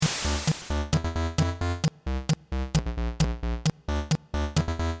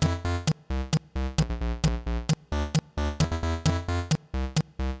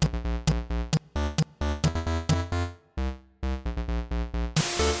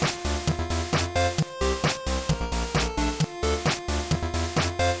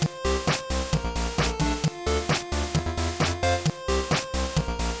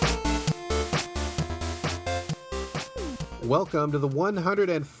Welcome to the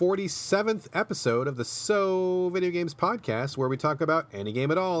 147th episode of the So Video Games Podcast, where we talk about any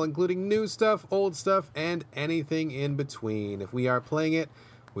game at all, including new stuff, old stuff, and anything in between. If we are playing it,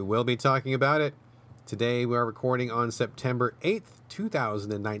 we will be talking about it. Today we are recording on September 8th,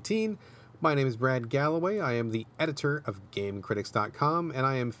 2019. My name is Brad Galloway. I am the editor of GameCritics.com, and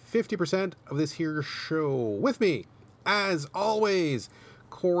I am 50% of this here show. With me, as always,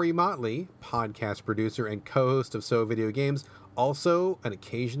 Corey Motley, podcast producer and co-host of So Video Games, also an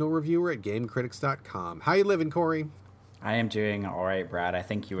occasional reviewer at GameCritics.com. How you living, Corey? I am doing all right, Brad. I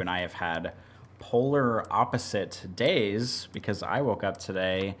think you and I have had polar opposite days because I woke up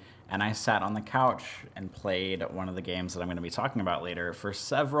today and I sat on the couch and played one of the games that I'm going to be talking about later for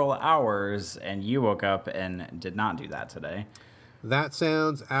several hours, and you woke up and did not do that today. That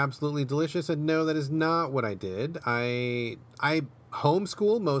sounds absolutely delicious, and no, that is not what I did. I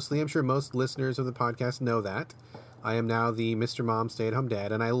homeschool mostly. I'm sure most listeners of the podcast know that. I am now the Mr. Mom stay-at-home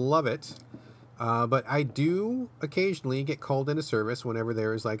dad, and I love it. But I do occasionally get called into service whenever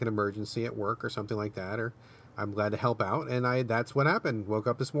there is like an emergency at work or something like that, or I'm glad to help out. And that's what happened. Woke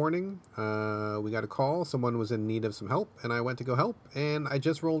up this morning. We got a call. Someone was in need of some help, and I went to go help. And I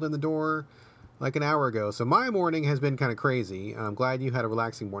just rolled in the door like an hour ago. So my morning has been kind of crazy. I'm glad you had a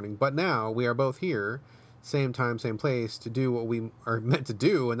relaxing morning. But now we are both here, same time, same place, to do what we are meant to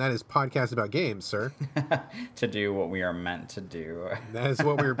do, and that is podcast about games, sir. To do what we are meant to do. That is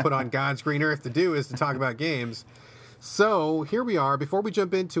what we were put on God's green earth to do, is to talk about games. So here we are. Before we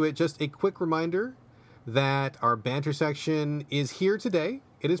jump into it, just a quick reminder that our banter section is here today.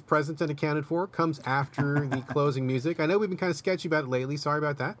 It is present and accounted for, comes after the closing music. I know we've been kind of sketchy about it lately. Sorry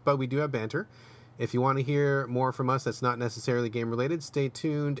about that, but we do have banter. If you want to hear more from us that's not necessarily game-related, stay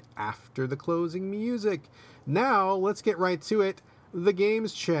tuned after the closing music. Now, let's get right to it. The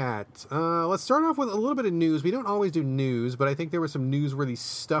Games Chat. Let's start off with a little bit of news. We don't always do news, but I think there was some newsworthy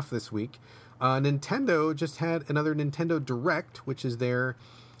stuff this week. Nintendo just had another Nintendo Direct, which is their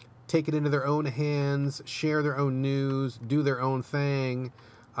take it into their own hands, share their own news, do their own thing.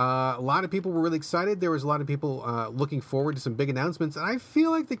 A lot of people were really excited. There was a lot of people looking forward to some big announcements, and I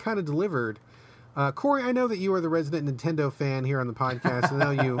feel like they kind of delivered. Corey, I know that you are the resident Nintendo fan here on the podcast. I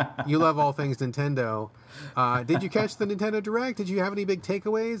know you love all things Nintendo. Did you catch the Nintendo Direct? Did you have any big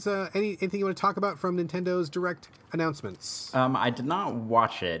takeaways? Anything you want to talk about from Nintendo's Direct announcements? I did not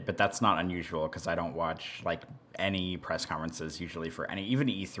watch it, but that's not unusual because I don't watch like any press conferences usually for any, even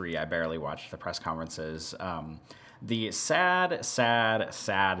E3. I barely watch the press conferences. The sad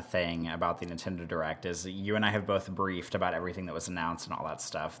thing about the Nintendo Direct is you and I have both briefed about everything that was announced and all that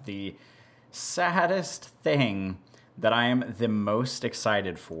stuff. The saddest thing that I am the most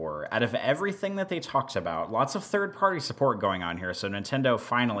excited for out of everything that they talked about, lots of third-party support going on here. So Nintendo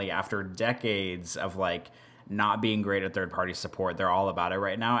finally, after decades of like not being great at third-party support, they're all about it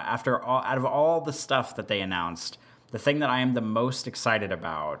right now. Out of all the stuff that they announced, the thing that I am the most excited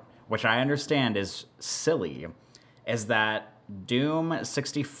about, which I understand is silly, is that Doom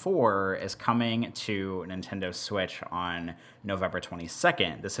 64 is coming to Nintendo Switch on November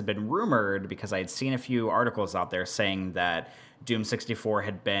 22nd. This had been rumored because I had seen a few articles out there saying that Doom 64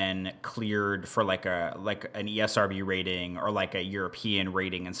 had been cleared for like an ESRB rating or like a European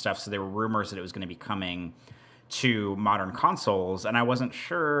rating and stuff. So there were rumors that it was going to be coming to modern consoles, and I wasn't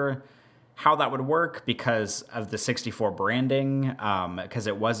sure how that would work because of the 64 branding, because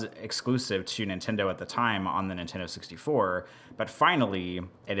it was exclusive to Nintendo at the time on the Nintendo 64. But finally,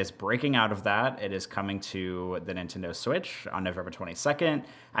 it is breaking out of that. It is coming to the Nintendo Switch on November 22nd.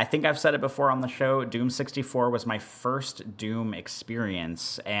 I think I've said it before on the show. Doom 64 was my first Doom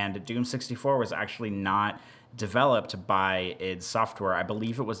experience, and Doom 64 was actually not developed by id Software. I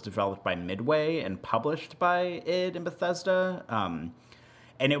believe it was developed by Midway and published by id and Bethesda.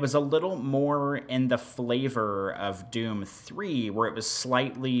 And it was a little more in the flavor of Doom 3, where it was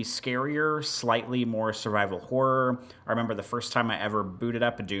slightly scarier, slightly more survival horror. I remember the first time I ever booted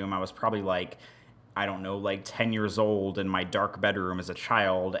up a Doom, I was probably like 10 years old in my dark bedroom as a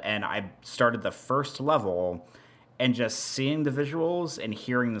child. And I started the first level, and just seeing the visuals and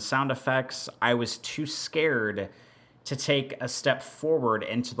hearing the sound effects, I was too scared to take a step forward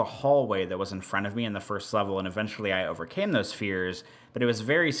into the hallway that was in front of me in the first level, and eventually I overcame those fears, but it was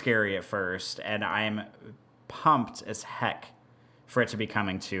very scary at first, and I'm pumped as heck for it to be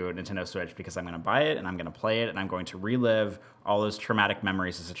coming to Nintendo Switch because I'm going to buy it, and I'm going to play it, and I'm going to relive all those traumatic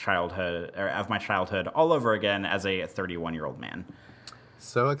memories of my childhood all over again as a 31-year-old man.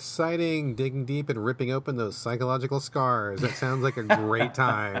 So exciting, digging deep and ripping open those psychological scars. That sounds like a great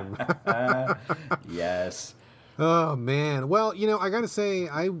time. Yes. Oh, man. Well, I got to say,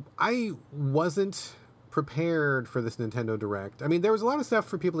 I wasn't prepared for this Nintendo Direct. I mean, there was a lot of stuff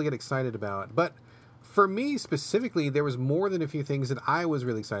for people to get excited about, but for me specifically, there was more than a few things that I was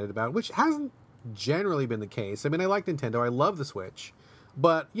really excited about, which hasn't generally been the case. I mean, I like Nintendo. I love the Switch,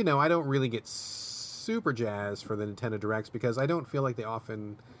 but, you know, I don't really get super jazzed for the Nintendo Directs because I don't feel like they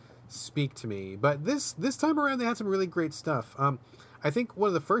often speak to me. But this time around, they had some really great stuff. I think one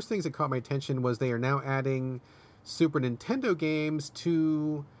of the first things that caught my attention was they are now adding Super Nintendo games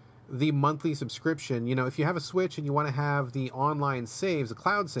to the monthly subscription. You know, if you have a Switch and you want to have the online saves, the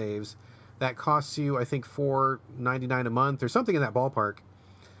cloud saves, that costs you, I think, $4.99 a month or something in that ballpark.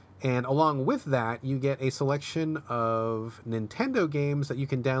 And along with that, you get a selection of Nintendo games that you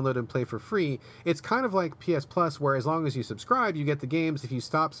can download and play for free. It's kind of like PS Plus, where as long as you subscribe, you get the games. If you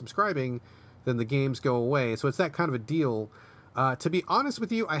stop subscribing, then the games go away. So it's that kind of a deal. To be honest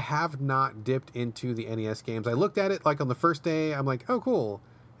with you, I have not dipped into the NES games. I looked at it like on the first day. I'm like, oh, cool.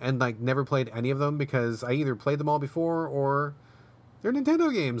 And like never played any of them because I either played them all before or they're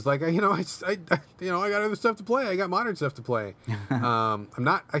Nintendo games. Like, I got other stuff to play. I got modern stuff to play. I'm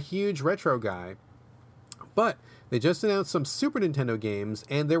not a huge retro guy, but they just announced some Super Nintendo games,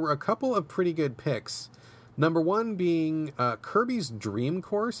 and there were a couple of pretty good picks. Number one being Kirby's Dream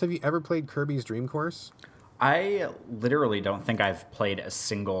Course. Have you ever played Kirby's Dream Course? I literally don't think I've played a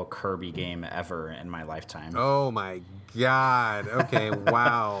single Kirby game ever in my lifetime. Oh my God. Okay,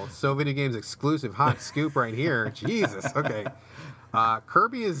 wow. So Video Games exclusive hot scoop right here. Jesus. Okay.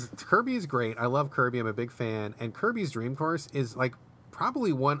 Kirby is great. I love Kirby. I'm a big fan. And Kirby's Dream Course is like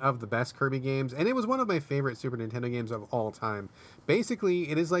probably one of the best Kirby games. And it was one of my favorite Super Nintendo games of all time. Basically,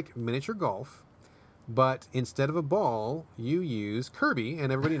 it is like miniature golf, but instead of a ball, you use Kirby.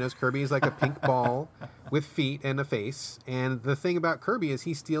 And everybody knows Kirby is like a pink ball with feet and a face. And the thing about Kirby is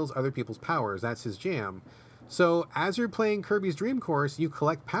he steals other people's powers. That's his jam. So as you're playing Kirby's Dream Course, you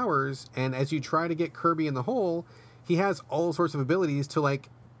collect powers. And as you try to get Kirby in the hole, he has all sorts of abilities to like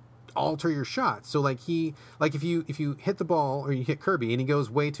alter your shots. So like if you hit the ball or you hit Kirby and he goes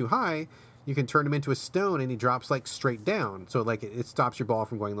way too high, you can turn him into a stone and he drops like straight down. So like it stops your ball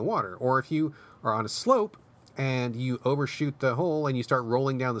from going in the water. Or if you are on a slope and you overshoot the hole and you start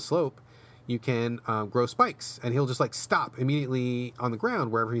rolling down the slope, you can grow spikes and he'll just like stop immediately on the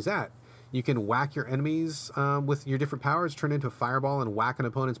ground wherever he's at. You can whack your enemies with your different powers, turn into a fireball and whack an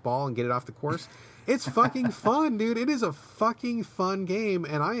opponent's ball and get it off the course. It's fucking fun, dude. It is a fucking fun game,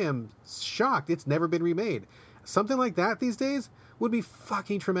 and I am shocked it's never been remade. Something like that these days would be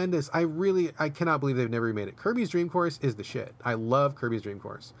fucking tremendous. I cannot believe they've never remade it. Kirby's Dream Course is the shit. I love Kirby's Dream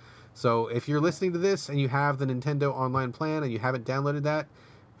Course. So if you're listening to this and you have the Nintendo Online plan and you haven't downloaded that,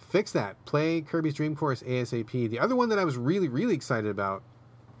 fix that. Play Kirby's Dream Course ASAP. The other one that I was really, really excited about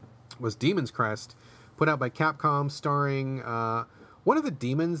was Demon's Crest, put out by Capcom, starring one of the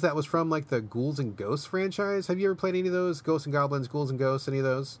demons that was from like the Ghouls and Ghosts franchise. Have you ever played any of those? Ghosts and Goblins, Ghouls and Ghosts, any of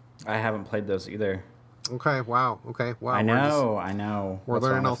those? I haven't played those either. Okay, wow. I know. We're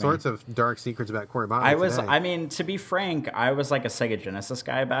learning all sorts of dark secrets about Cory Barlog today. I mean, to be frank, I was like a Sega Genesis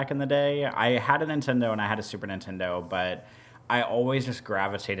guy back in the day. I had a Nintendo and I had a Super Nintendo, but I always just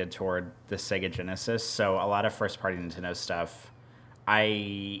gravitated toward the Sega Genesis. So a lot of first-party Nintendo stuff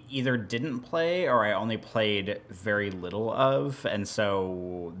I either didn't play or I only played very little of. And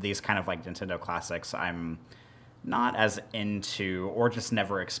so these kind of like Nintendo classics I'm not as into or just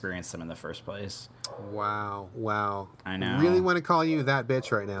never experienced them in the first place. Wow. I know. I really want to call you that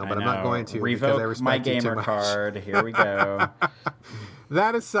bitch right now, but I'm not going to. Revoke because I respect my you too gamer much. card. Here we go.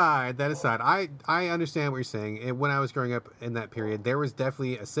 That aside, I understand what you're saying. And when I was growing up in that period, there was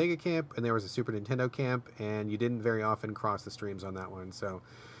definitely a Sega camp and there was a Super Nintendo camp, and you didn't very often cross the streams on that one. So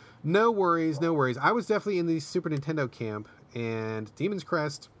no worries. I was definitely in the Super Nintendo camp, and Demon's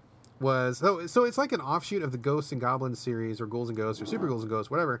Crest was... So it's like an offshoot of the Ghosts and Goblins series, or Ghouls and Ghosts, or Super Ghouls and Ghosts,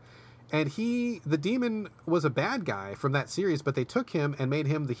 whatever. And the demon was a bad guy from that series, but they took him and made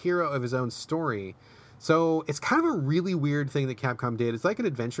him the hero of his own story. So it's kind of a really weird thing that Capcom did. It's like an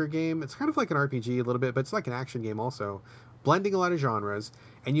adventure game. It's kind of like an RPG a little bit, but it's like an action game also, blending a lot of genres.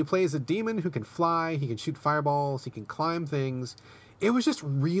 And you play as a demon who can fly, he can shoot fireballs, he can climb things. It was just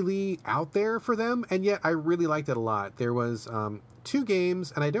really out there for them, and yet I really liked it a lot. There was 2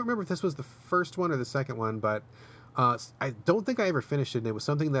 games, and I don't remember if this was the first one or the second one, but I don't think I ever finished it, and it was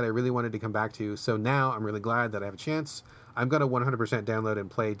something that I really wanted to come back to. So now I'm really glad that I have a chance. I'm going to 100% download and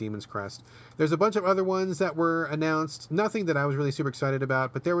play Demon's Crest. There's a bunch of other ones that were announced. Nothing that I was really super excited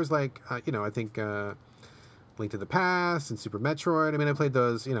about, but there was like, I think Link to the Past and Super Metroid. I mean, I played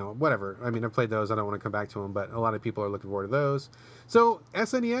those, whatever. I mean, I've played those. I don't want to come back to them, but a lot of people are looking forward to those. So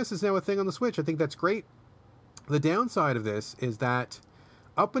SNES is now a thing on the Switch. I think that's great. The downside of this is that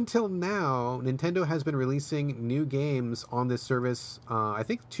Up until now, Nintendo has been releasing new games on this service. I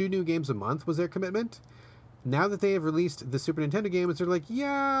think 2 new games a month was their commitment. Now that they have released the Super Nintendo games, they're like,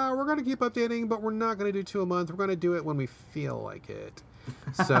 yeah, we're going to keep updating, but we're not going to do 2 a month. We're going to do it when we feel like it.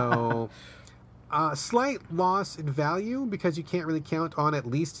 So, slight loss in value because you can't really count on at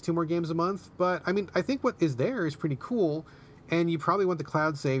least 2 more games a month. But, I mean, I think what is there is pretty cool. And you probably want the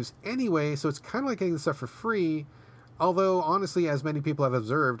cloud saves anyway, so it's kind of like getting the stuff for free. Although, honestly, as many people have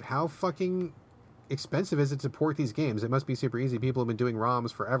observed, how fucking expensive is it to port these games? It must be super easy. People have been doing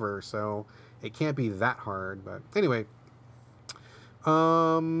ROMs forever, so it can't be that hard. But anyway,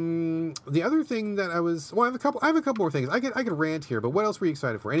 the other thing that I have a couple more things. I could rant here, but what else were you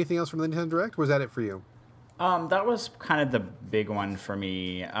excited for? Anything else from the Nintendo Direct? Or was that it for you? That was kind of the big one for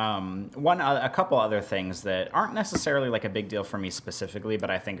me. A couple other things that aren't necessarily like a big deal for me specifically,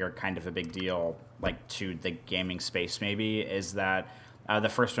 but I think are kind of a big deal, like to the gaming space maybe, is that the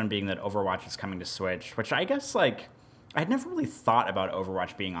first one being that Overwatch is coming to Switch, which I guess like I'd never really thought about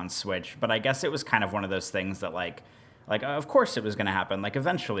Overwatch being on Switch, but I guess it was kind of one of those things that like of course it was going to happen. Like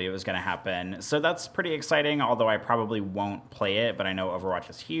eventually it was going to happen. So that's pretty exciting. Although I probably won't play it, but I know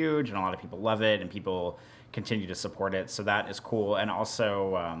Overwatch is huge and a lot of people love it and people continue to support it, so that is cool. And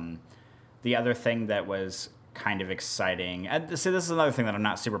also the other thing that was kind of exciting, so this is another thing that I'm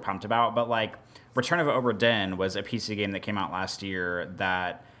not super pumped about, but like Return of Obra Dinn was a PC game that came out last year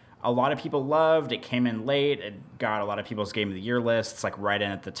that a lot of people loved. It came in late. It got a lot of people's Game of the Year lists, like right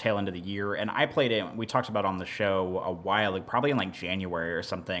in at the tail end of the year. And I played it. We talked about it on the show a while, like probably in like January or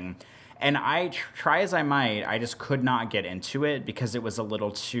something. And I try as I might, I just could not get into it because it was a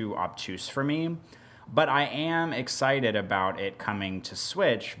little too obtuse for me. But I am excited about it coming to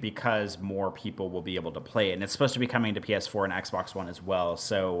Switch because more people will be able to play it. And it's supposed to be coming to PS4 and Xbox One as well.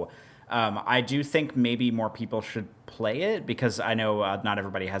 So I do think maybe more people should play it because I know not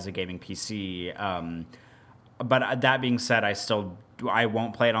everybody has a gaming PC. But that being said, I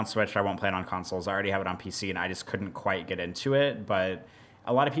won't play it on Switch. I won't play it on consoles. I already have it on PC, and I just couldn't quite get into it. But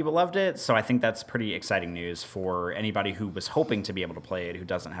a lot of people loved it, so I think that's pretty exciting news for anybody who was hoping to be able to play it who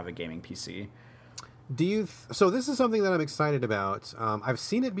doesn't have a gaming PC. So this is something that I'm excited about. I've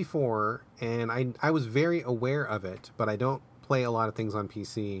seen it before, and I was very aware of it, but I don't play a lot of things on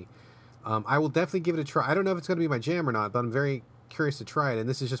PC. I will definitely give it a try. I don't know if it's going to be my jam or not, but I'm very curious to try it. And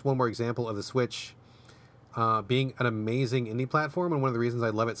this is just one more example of the Switch being an amazing indie platform, and one of the reasons I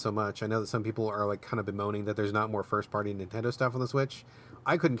love it so much. I know that some people are like kind of bemoaning that there's not more first-party Nintendo stuff on the Switch.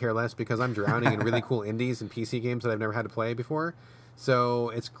 I couldn't care less because I'm drowning in really cool indies and PC games that I've never had to play before. So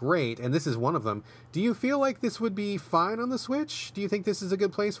it's great, and this is one of them. Do you feel like this would be fine on the Switch? Do you think this is a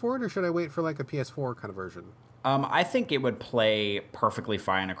good place for it, or should I wait for like a PS4 kind of version? I think it would play perfectly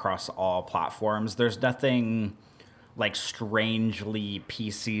fine across all platforms. There's nothing like strangely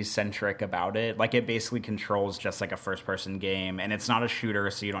PC centric about it. Like it basically controls just like a first person game, and it's not a shooter,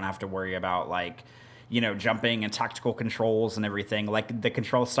 so you don't have to worry about like, you know, jumping and tactical controls and everything. Like the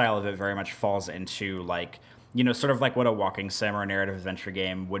control style of it very much falls into like, you know, sort of like what a walking sim or a narrative adventure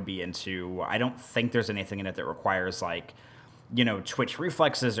game would be into. I don't think there's anything in it that requires like, you know, twitch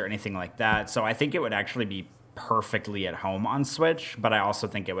reflexes or anything like that. So I think it would actually be perfectly at home on Switch, but I also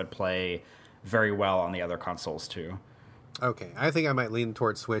think it would play very well on the other consoles too. Okay, I think I might lean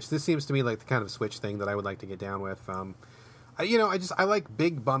towards Switch. This seems to me like the kind of Switch thing that I would like to get down with. I like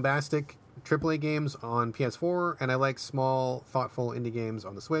big bombastic AAA games on PS4, and I like small, thoughtful indie games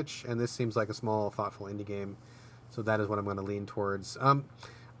on the Switch, and this seems like a small, thoughtful indie game, so that is what I'm going to lean towards.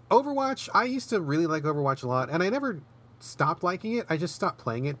 Overwatch, I used to really like Overwatch a lot, and I never stopped liking it. I just stopped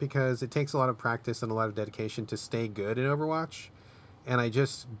playing it because it takes a lot of practice and a lot of dedication to stay good in Overwatch, and I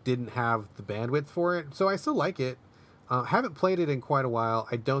just didn't have the bandwidth for it, so I still like it. Haven't played it in quite a while.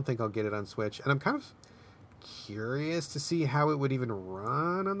 I don't think I'll get it on Switch, and I'm kind of curious to see how it would even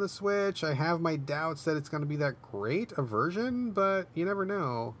run on the Switch. I have my doubts that it's going to be that great a version, but you never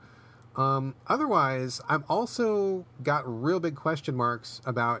know. Otherwise, I've also got real big question marks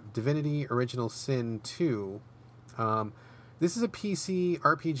about Divinity Original Sin 2. This is a PC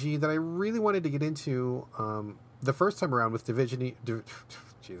RPG that I really wanted to get into the first time around with Divinity. Jeez,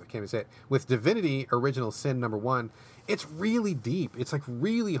 I can't even say it. With Divinity Original Sin number 1, it's really deep. It's like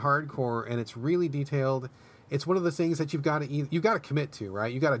really hardcore, and it's really detailed. It's one of the things that you've got to commit to,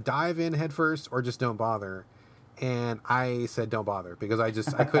 right? You got to dive in head first, or just don't bother. And I said don't bother because I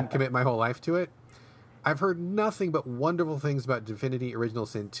couldn't commit my whole life to it. I've heard nothing but wonderful things about Divinity Original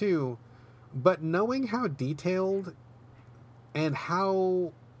Sin 2, but knowing how detailed and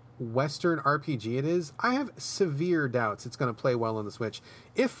how Western RPG it is, I have severe doubts it's going to play well on the Switch.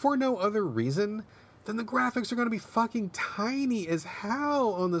 If for no other reason then the graphics are going to be fucking tiny as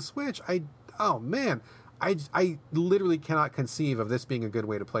hell on the Switch. Oh man, I literally cannot conceive of this being a good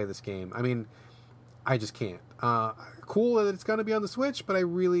way to play this game. I mean, I just can't. Cool that it's going to be on the Switch, but I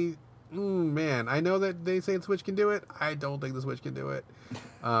really, man, I know that they say the Switch can do it. I don't think the Switch can do it.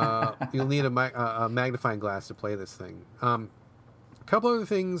 You'll need a magnifying glass to play this thing. A couple other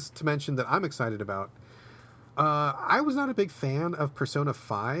things to mention that I'm excited about. I was not a big fan of Persona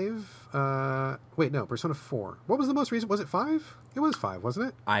 5. Persona 4. What was the most recent? Was it 5? It was 5, wasn't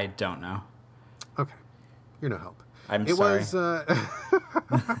it? I don't know. Okay. You're no help. I'm sorry. It was,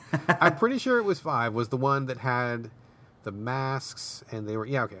 I'm pretty sure it was 5, was the one that had the masks, and they were,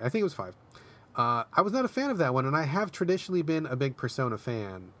 I think it was 5. I was not a fan of that one, and I have traditionally been a big Persona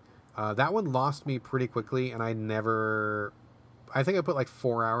fan. That one lost me pretty quickly, and I think I put like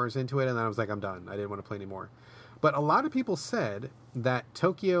 4 hours into it, and then I was like, I'm done. I didn't want to play anymore. But a lot of people said that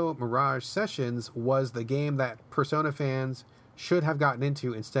Tokyo Mirage Sessions was the game that Persona fans should have gotten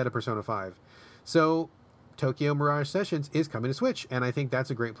into instead of Persona 5. So Tokyo Mirage Sessions is coming to Switch, and I think that's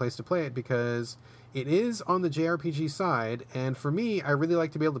a great place to play it because it is on the JRPG side, and for me, I really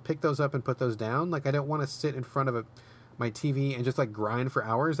like to be able to pick those up and put those down. Like, I don't want to sit in front of my TV and just like grind for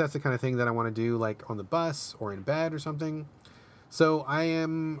hours. That's the kind of thing that I want to do like on the bus or in bed or something. So I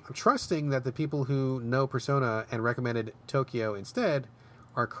am trusting that the people who know Persona and recommended Tokyo instead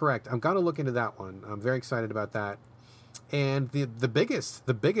are correct. I'm going to look into that one. I'm very excited about that. And the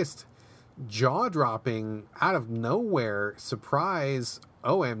biggest jaw-dropping, out of nowhere, surprise,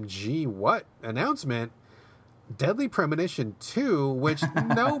 OMG, what announcement, Deadly Premonition 2, which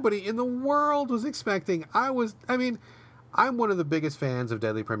nobody in the world was expecting. I'm one of the biggest fans of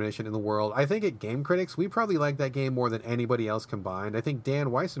Deadly Premonition in the world. I think at Game Critics, we probably like that game more than anybody else combined. I think Dan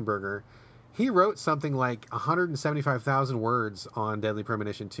Weissenberger, he wrote something like 175,000 words on Deadly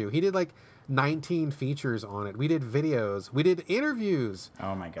Premonition 2. He did like 19 features on it. We did videos. We did interviews.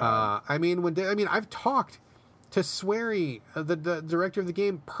 Oh my God. I've talked to Swery, the director of the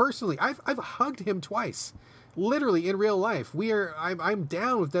game, personally. I've hugged him twice, literally in real life. I'm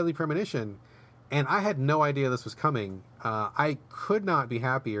down with Deadly Premonition. And I had no idea this was coming. I could not be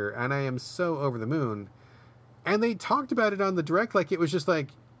happier, and I am so over the moon. And they talked about it on the Direct like it was just like,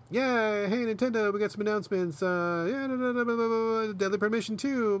 yeah, hey, Nintendo, we got some announcements. Deadly Premonition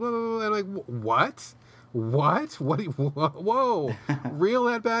 2, blah, blah, blah. And I'm like, what? Whoa. Reel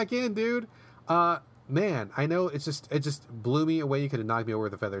that back in, dude. Man, I know it just blew me away. You could have knocked me over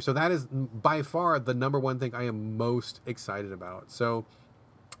with a feather. So that is by far the number one thing I am most excited about. So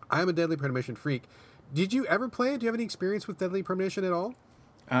I'm a Deadly Premonition freak. Did you ever play it? Do you have any experience with Deadly Premonition at all?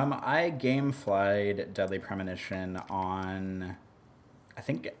 I gameflied Deadly Premonition on, I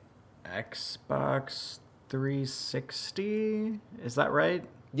think, Xbox 360. Is that right?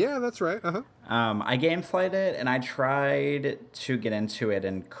 Yeah, that's right. Uh-huh. I gameflied it, and I tried to get into it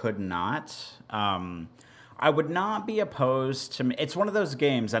and could not. I would not be opposed to... It's one of those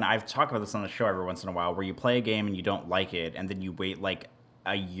games, and I've talked about this on the show every once in a while, where you play a game and you don't like it, and then you wait like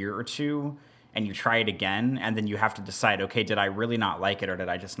a year or two and you try it again, and then you have to decide, okay, did I really not like it or did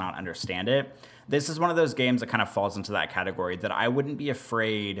I just not understand it? This is one of those games that kind of falls into that category that I wouldn't be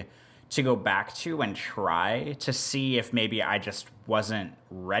afraid to go back to and try to see if maybe I just wasn't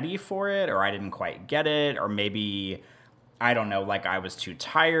ready for it or I didn't quite get it, or maybe, I don't know, like I was too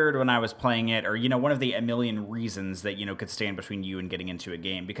tired when I was playing it, or, one of the a million reasons that, could stand between you and getting into a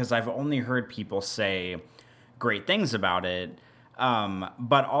game, because I've only heard people say great things about it.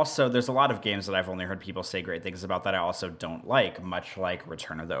 But also there's a lot of games that I've only heard people say great things about that I also don't like, much like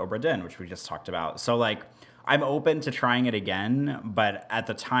Return of the Obra Dinn, which we just talked about. So like, I'm open to trying it again, but at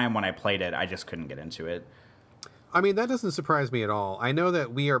the time when I played it, I just couldn't get into it. I mean, that doesn't surprise me at all. I know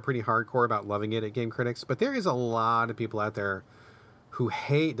that we are pretty hardcore about loving it at Game Critics, but there is a lot of people out there who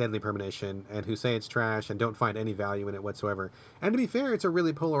hate Deadly Premonition and who say it's trash and don't find any value in it whatsoever. And to be fair, it's a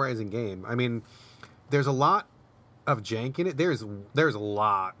really polarizing game. I mean, there's a lot of jank in it. There's a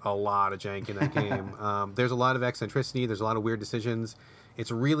lot of jank in that game. There's a lot of eccentricity. There's a lot of weird decisions. It's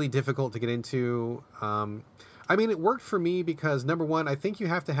really difficult to get into. It worked for me because, number one, I think you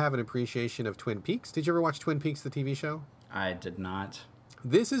have to have an appreciation of Twin Peaks. Did you ever watch Twin Peaks, the TV show? I did not.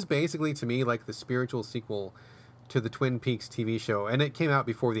 This is basically, to me, like the spiritual sequel to the Twin Peaks TV show. And it came out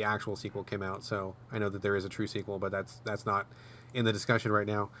before the actual sequel came out, so I know that there is a true sequel, but that's not in the discussion right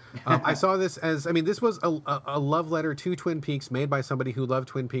now. I saw this as, this was a love letter to Twin Peaks made by somebody who loved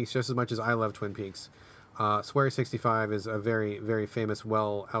Twin Peaks just as much as I love Twin Peaks. Swery65 is a very, very famous,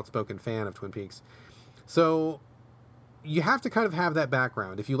 outspoken fan of Twin Peaks. So you have to kind of have that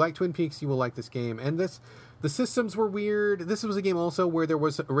background. If you like Twin Peaks, you will like this game. And The systems were weird. This was a game also where there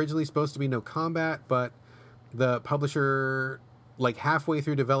was originally supposed to be no combat, but the publisher, like halfway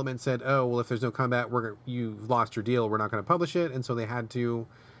through development, said, "Oh, well, if there's no combat, you've lost your deal. We're not going to publish it." And so they had to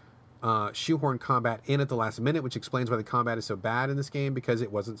shoehorn combat in at the last minute, which explains why the combat is so bad in this game, because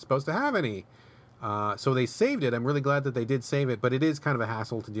it wasn't supposed to have any. So they saved it. I'm really glad that they did save it, but it is kind of a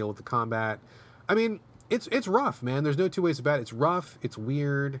hassle to deal with the combat. I mean, it's rough, man. There's no two ways about it. It's rough. It's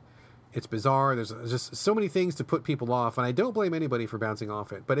weird. It's bizarre. There's just so many things to put people off, and I don't blame anybody for bouncing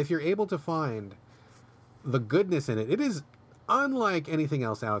off it. But if you're able to find the goodness in it, it is unlike anything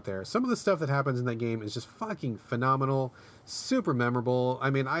else out there. Some of the stuff that happens in that game is just fucking phenomenal, super memorable. I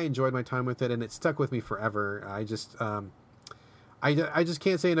mean, I enjoyed my time with it, and it stuck with me forever. I just can't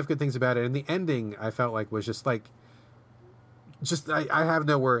say enough good things about it. And the ending, I felt like, was just like, I have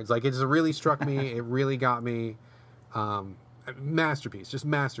no words. Like, it just really struck me. It really got me. Masterpiece, just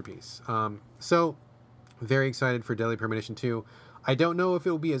masterpiece. So very excited for Deadly Premonition 2. I don't know if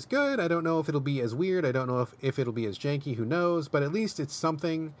it'll be as good. I don't know if it'll be as weird. I don't know if it'll be as janky. Who knows? But at least it's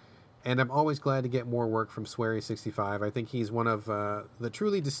something. And I'm always glad to get more work from Swery65. I think he's one of the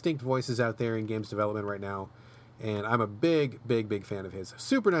truly distinct voices out there in games development right now. And I'm a big, big, big fan of his.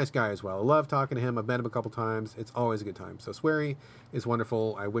 Super nice guy as well. I love talking to him. I've met him a couple times. It's always a good time. So Swery is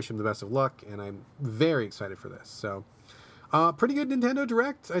wonderful. I wish him the best of luck, and I'm very excited for this. So pretty good Nintendo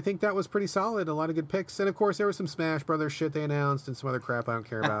Direct. I think that was pretty solid. A lot of good picks. And, of course, there was some Smash Brothers shit they announced and some other crap I don't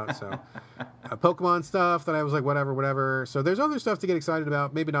care about. So Pokemon stuff that I was like, whatever. So there's other stuff to get excited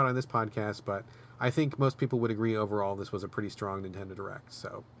about. Maybe not on this podcast, but I think most people would agree overall this was a pretty strong Nintendo Direct.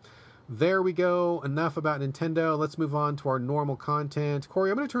 So there we go. Enough about Nintendo. Let's move on to our normal content.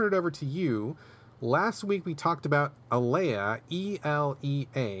 Corey, I'm going to turn it over to you. Last week we talked about Elea,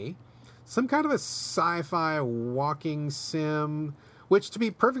 E-L-E-A, some kind of a sci-fi walking sim, which, to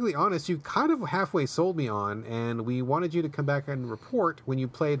be perfectly honest, you kind of halfway sold me on, and we wanted you to come back and report when you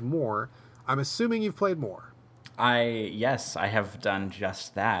played more. I'm assuming you've played more. Yes, I have done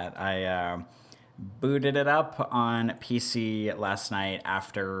just that. I booted it up on PC last night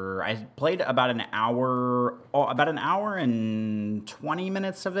after I played about an hour and 20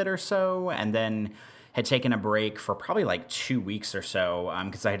 minutes of it or so, and then had taken a break for probably like 2 weeks or so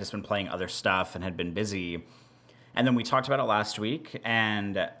because I had just been playing other stuff and had been busy. And then we talked about it last week,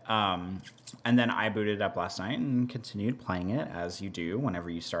 and then I booted it up last night and continued playing it, as you do whenever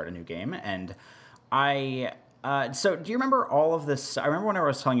you start a new game. And so do you remember all of this? I remember when I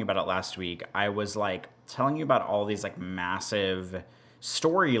was telling you about it last week, I was like telling you about all these like massive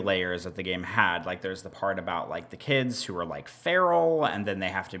story layers that the game had. Like, there's the part about like the kids who are like feral, and then they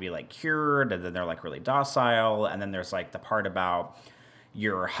have to be like cured, and then they're like really docile, and then there's like the part about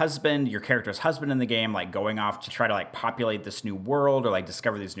your character's husband in the game, like going off to try to like populate this new world or like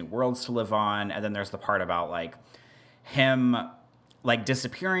discover these new worlds to live on. And then there's the part about like him like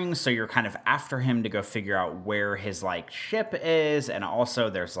disappearing, so you're kind of after him to go figure out where his like ship is. And also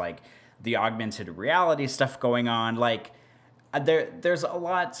there's like the augmented reality stuff going on. Like, there's a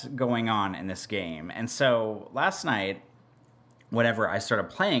lot going on in this game. And so last night, whenever I started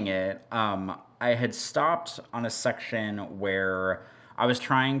playing it, I had stopped on a section where I was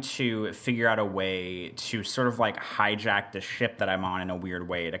trying to figure out a way to sort of like hijack the ship that I'm on in a weird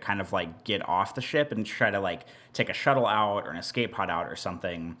way, to kind of like get off the ship and try to like take a shuttle out or an escape pod out or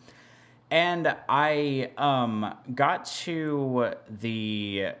something. And I got to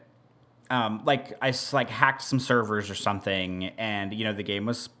the I hacked some servers or something, and the game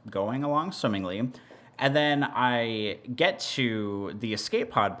was going along swimmingly. And then I get to the escape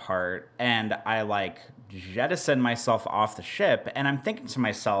pod part, and I like jettison myself off the ship, and I'm thinking to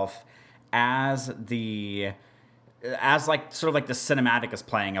myself as the cinematic is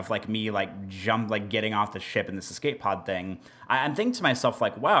playing of like me getting off the ship in this escape pod thing, I'm thinking to myself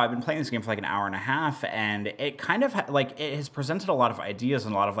like, wow, I've been playing this game for like an hour and a half, and it kind of it has presented a lot of ideas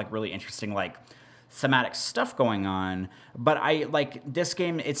and a lot of like really interesting like thematic stuff going on. But I like this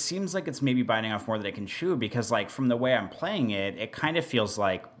game, it seems like it's maybe biting off more than it can chew, because like from the way I'm playing it, it kind of feels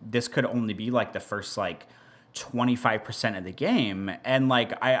like this could only be like the first like 25% of the game. And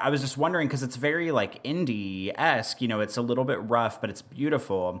like I was just wondering, because it's very like indie-esque, it's a little bit rough, but it's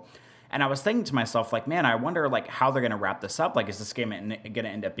beautiful. And I was thinking to myself like, man, I wonder like how they're gonna wrap this up. Like, is this game gonna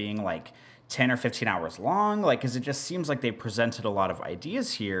end up being like 10 or 15 hours long? Like, because it just seems like they presented a lot of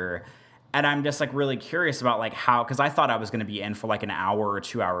ideas here. And I'm just like really curious about like how, because I thought I was going to be in for like an hour or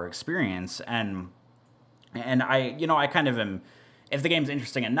 2 hour experience. And I kind of am, if the game's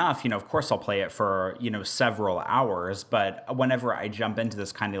interesting enough, of course I'll play it for, several hours. But whenever I jump into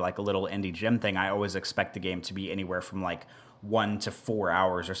this kind of like a little indie gym thing, I always expect the game to be anywhere from like 1 to 4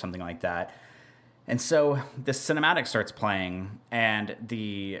 hours or something like that. And so this cinematic starts playing, and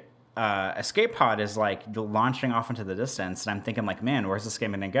the escape pod is like launching off into the distance, and I'm thinking like, man, where's this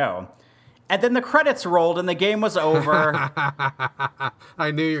game gonna go? And then the credits rolled, and the game was over.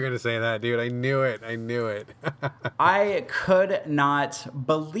 I knew you were going to say that, dude. I knew it. I could not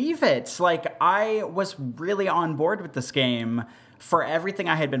believe it. Like, I was really on board with this game for everything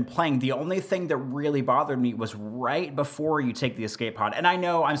I had been playing. The only thing that really bothered me was right before you take the escape pod. And I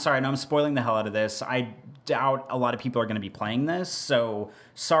know I'm spoiling the hell out of this. I doubt a lot of people are going to be playing this. So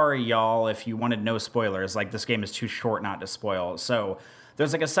sorry, y'all, if you wanted no spoilers. Like, this game is too short not to spoil. So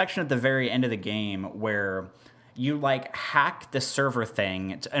there's like a section at the very end of the game where you like hack the server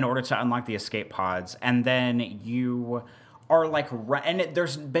thing in order to unlock the escape pods, and then you are like,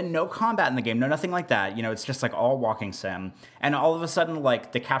 there's been no combat in the game, nothing like that. You know, it's just like all walking sim. And all of a sudden,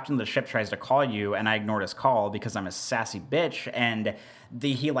 like the captain of the ship tries to call you, and I ignored his call because I'm a sassy bitch. And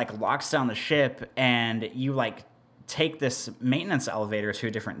he like locks down the ship, and you like take this maintenance elevator to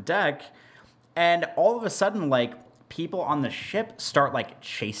a different deck, and all of a sudden, like, people on the ship start like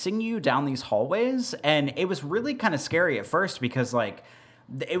chasing you down these hallways, and it was really kind of scary at first because like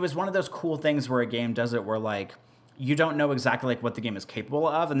it was one of those cool things where a game does it where like you don't know exactly like what the game is capable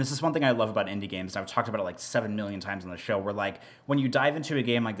of. And this is one thing I love about indie games. I've talked about it like 7 million times on the show, where like when you dive into a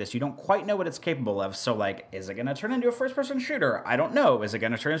game like this, you don't quite know what it's capable of. So like, is it going to turn into a first person shooter? I don't know. Is it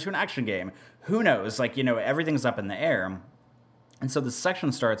going to turn into an action game? Who knows? Like, you know, everything's up in the air. And so this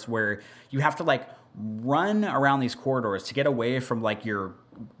section starts where you have to like run around these corridors to get away from like your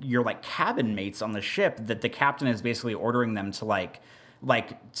like cabin mates on the ship that the captain is basically ordering them to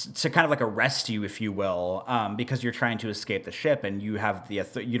to kind of like arrest you, if you will, because you're trying to escape the ship, and you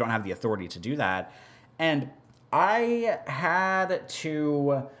don't have the authority to do that. And I had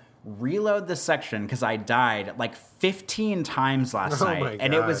to reload this section because I died like 15 times last night,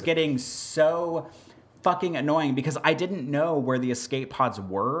 and it was getting so fucking annoying because I didn't know where the escape pods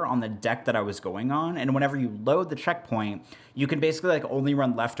were on the deck that I was going on. And whenever you load the checkpoint, you can basically like only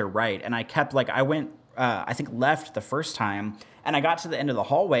run left or right. And I kept like, I went, I think left the first time, and I got to the end of the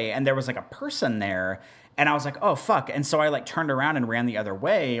hallway, and there was like a person there, and I was like, oh fuck. And so I like turned around and ran the other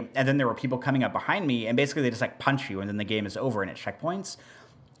way. And then there were people coming up behind me, and basically they just like punch you, and then the game is over and it checkpoints.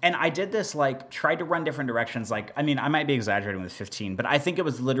 And I did this, like, tried to run different directions. Like, I mean, I might be exaggerating with 15, but I think it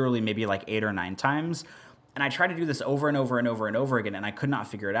was literally maybe like 8 or 9 times. And I tried to do this over and over and over and over again, and I could not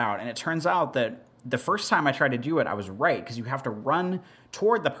figure it out. And it turns out that the first time I tried to do it, I was right, because you have to run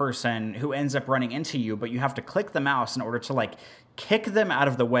toward the person who ends up running into you, but you have to click the mouse in order to, like, kick them out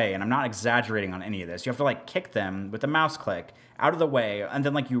of the way. And I'm not exaggerating on any of this. You have to, like, kick them with the mouse click out of the way, and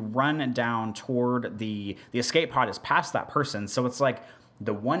then, like, you run down toward the escape pod is past that person. So it's like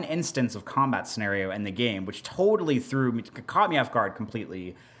the one instance of combat scenario in the game, which totally caught me off guard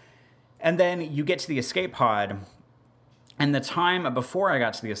completely. And then you get to the escape pod, and the time before I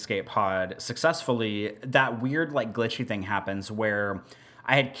got to the escape pod successfully, that weird, like, glitchy thing happens where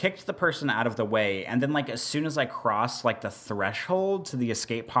I had kicked the person out of the way, and then, like, as soon as I crossed, like, the threshold to the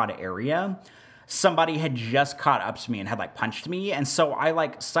escape pod area, somebody had just caught up to me and had, like, punched me. And so I,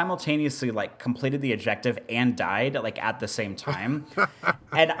 like, simultaneously, like, completed the objective and died, like, at the same time.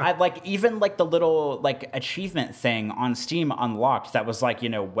 And I, like, even, like, the little, like, achievement thing on Steam unlocked that was, like, you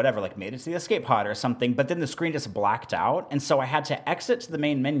know, whatever, like, made it to the escape pod or something. But then the screen just blacked out. And so I had to exit to the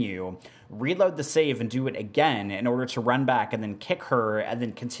main menu, reload the save, and do it again in order to run back and then kick her and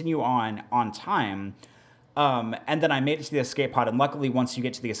then continue on time. And then I made it to the escape pod, and luckily once you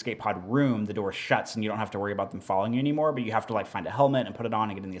get to the escape pod room, the door shuts and you don't have to worry about them following you anymore, but you have to, like, find a helmet and put it on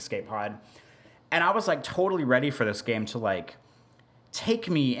and get in the escape pod. And I was, like, totally ready for this game to, like, take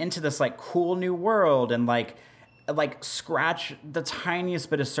me into this, like, cool new world and, like scratch the tiniest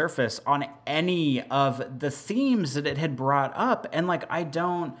bit of surface on any of the themes that it had brought up. And, like, I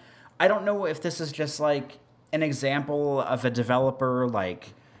don't know if this is just, like, an example of a developer,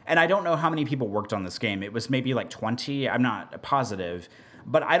 like, and I don't know how many people worked on this game. It was maybe like 20. I'm not positive.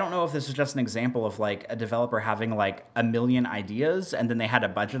 But I don't know if this is just an example of, like, a developer having, like, a million ideas, and then they had a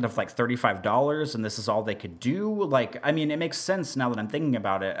budget of, like, $35, and this is all they could do. Like, I mean, it makes sense now that I'm thinking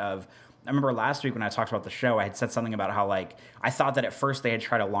about it of, I remember last week when I talked about the show, I had said something about how, like, I thought that at first they had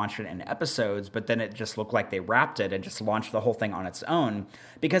tried to launch it in episodes, but then it just looked like they wrapped it and just launched the whole thing on its own,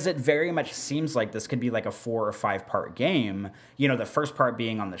 because it very much seems like this could be like a 4 or 5 part game. You know, the first part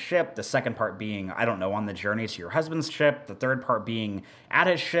being on the ship, the second part being, I don't know, on the journey to your husband's ship, the third part being at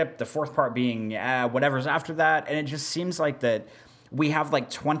his ship, the fourth part being whatever's after that. And it just seems like that we have like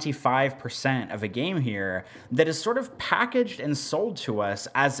 25% of a game here that is sort of packaged and sold to us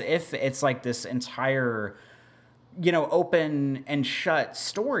as if it's like this entire open and shut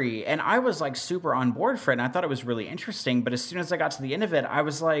story. And I was like super on board for it. And I thought it was really interesting. But as soon as I got to the end of it, I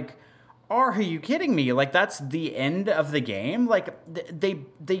was like, are you kidding me? Like, that's the end of the game? Like, they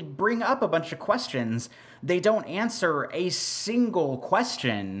bring up a bunch of questions. They don't answer a single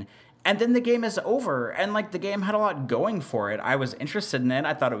question. And then the game is over. And, like, the game had a lot going for it. I was interested in it.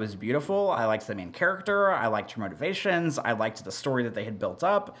 I thought it was beautiful. I liked the main character. I liked her motivations. I liked the story that they had built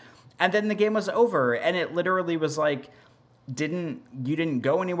up. And then the game was over. And it literally was like, you didn't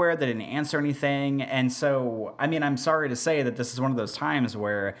go anywhere. They didn't answer anything. And so, I mean, I'm sorry to say that this is one of those times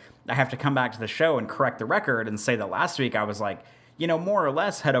where I have to come back to the show and correct the record and say that last week I was like, more or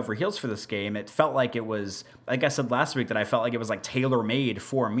less head over heels for this game. It felt like it was, like I said last week, that I felt like it was like tailor-made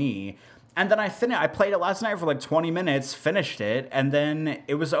for me. And then I played it last night for like 20 minutes, finished it, and then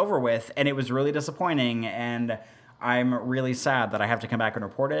it was over with, and it was really disappointing. And I'm really sad that I have to come back and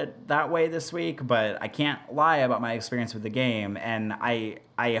report it that way this week, but I can't lie about my experience with the game. And I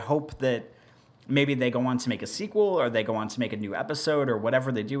hope that maybe they go on to make a sequel, or they go on to make a new episode, or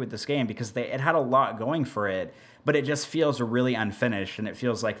whatever they do with this game, because it had a lot going for it, but it just feels really unfinished, and it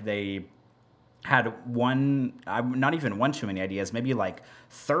feels like they had not even one too many ideas, maybe like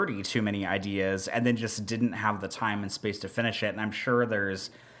 30 too many ideas, and then just didn't have the time and space to finish it. And I'm sure there's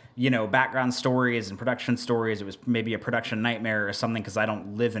background stories and production stories. It was maybe a production nightmare or something, because I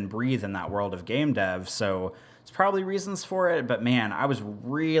don't live and breathe in that world of game dev. So it's probably reasons for it. But man, I was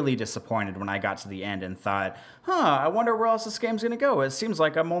really disappointed when I got to the end and thought, I wonder where else this game's going to go. It seems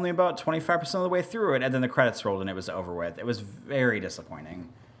like I'm only about 25% of the way through it. And then the credits rolled and it was over with. It was very disappointing.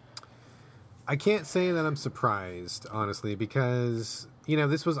 I can't say that I'm surprised, honestly, because,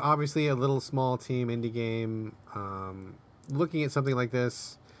 this was obviously a little small team indie game. Looking at something like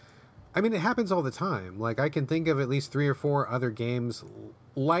this, I mean, it happens all the time. Like, I can think of at least 3 or 4 other games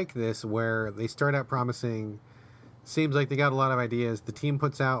like this where they start out promising, seems like they got a lot of ideas. The team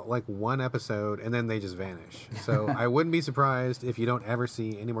puts out like one episode and then they just vanish. So I wouldn't be surprised if you don't ever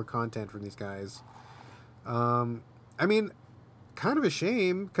see any more content from these guys. I mean, kind of a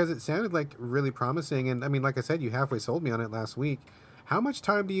shame, because it sounded like really promising. And I mean, like I said, you halfway sold me on it last week. How much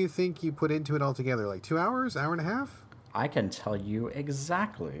time do you think you put into it altogether? Like 2 hours, hour and a half? I can tell you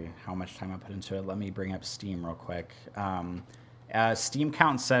exactly how much time I put into it. Let me bring up Steam real quick. Steam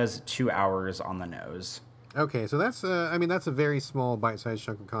count says 2 hours on the nose. Okay, so that's that's a very small bite-sized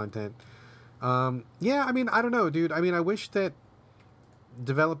chunk of content. Yeah, I mean, I don't know, dude. I mean, I wish that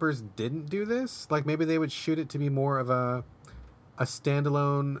developers didn't do this. Like, maybe they would shoot it to be more of a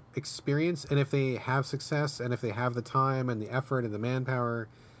standalone experience. And if they have success, and if they have the time and the effort and the manpower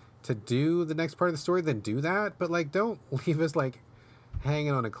to do the next part of the story, then do that. But like, don't leave us like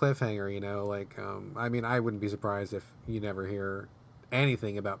hanging on a cliffhanger, like, I mean, I wouldn't be surprised if you never hear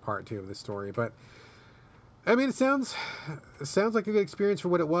anything about part 2 of this story. But I mean, it sounds like a good experience for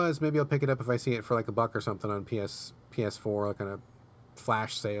what it was. Maybe I'll pick it up if I see it for like $1 or something on PS4, like on a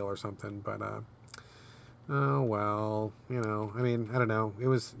flash sale or something. But oh well, I mean, I don't know. It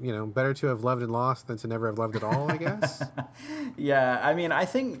was, better to have loved and lost than to never have loved at all, I guess. Yeah, I mean, I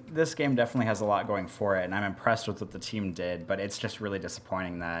think this game definitely has a lot going for it, and I'm impressed with what the team did, but it's just really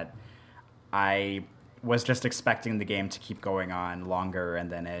disappointing that I was just expecting the game to keep going on longer,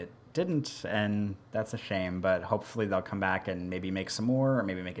 and then it didn't, and that's a shame. But hopefully they'll come back and maybe make some more, or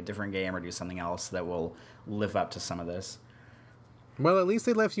maybe make a different game, or do something else that will live up to some of this. Well, at least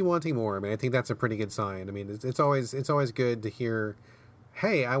they left you wanting more. I mean, I think that's a pretty good sign. I mean, it's always good to hear,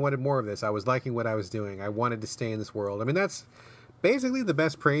 hey, I wanted more of this. I was liking what I was doing. I wanted to stay in this world. I mean, that's basically the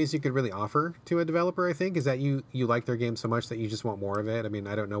best praise you could really offer to a developer, I think, is that you like their game so much that you just want more of it. I mean,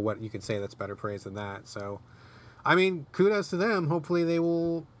 I don't know what you could say that's better praise than that. So, I mean, kudos to them. Hopefully they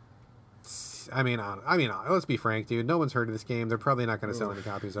will. I mean, let's be frank, dude. No one's heard of this game. They're probably not going to sell any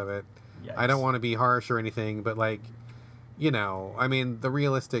copies of it. Yikes. I don't want to be harsh or anything, but like, I mean, the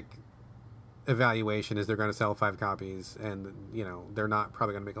realistic evaluation is they're going to sell 5 copies, and they're not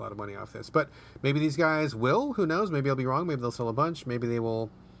probably going to make a lot of money off this. But maybe these guys will. Who knows? Maybe I'll be wrong. Maybe they'll sell a bunch. Maybe they will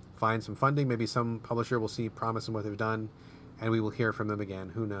find some funding. Maybe some publisher will see promise in what they've done, and we will hear from them again.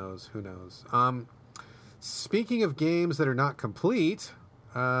 Who knows? Speaking of games that are not complete,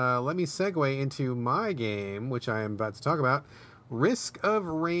 let me segue into my game, which I am about to talk about. Risk of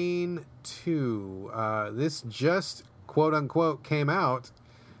Rain 2. This just quote-unquote came out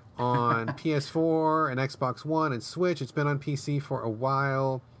on PS4 and Xbox One and Switch. It's been on PC for a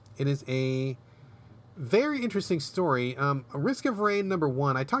while. It is a very interesting story. Risk of Rain number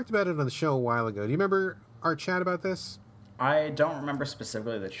 1. I talked about it on the show a while ago. Do you remember our chat about this? I don't remember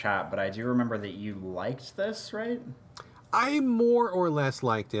specifically the chat, but I do remember that you liked this, right? I more or less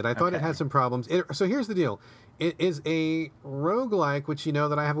liked it. I thought it had some problems. So here's the deal. It is a roguelike, which you know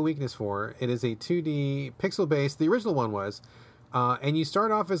that I have a weakness for. It is a 2D pixel-based. The original one was. And you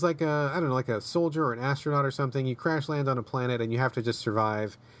start off as like a, I don't know, like a soldier or an astronaut or something. You crash land on a planet and you have to just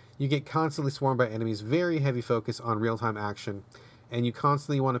survive. You get constantly swarmed by enemies. Very heavy focus on real-time action. And you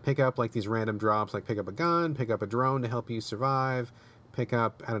constantly want to pick up like these random drops, like pick up a gun, pick up a drone to help you survive, pick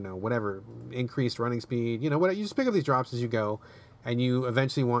up, I don't know, whatever, increased running speed, you know, what, you just pick up these drops as you go, and you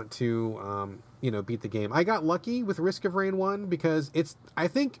eventually want to, beat the game. I got lucky with Risk of Rain 1 because I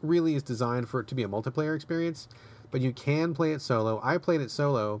think really is designed for it to be a multiplayer experience, but you can play it solo. I played it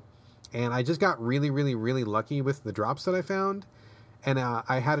solo, and I just got really, really, really lucky with the drops that I found, and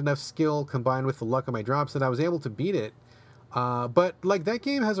I had enough skill combined with the luck of my drops that I was able to beat it. But like that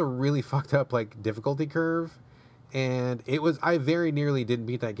game has a really fucked up like difficulty curve, and I very nearly didn't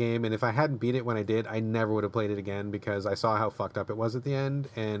beat that game, and if I hadn't beat it when I did, I never would have played it again because I saw how fucked up it was at the end,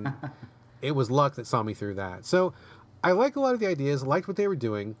 and it was luck that saw me through that. So I like a lot of the ideas, liked what they were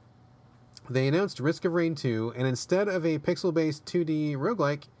doing. They announced Risk of Rain 2, and instead of a pixel-based 2D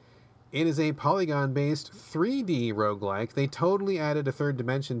roguelike, it is a polygon-based 3D roguelike. They totally added a third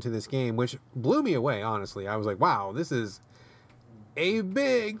dimension to this game, which blew me away, honestly. I was like, wow, this is a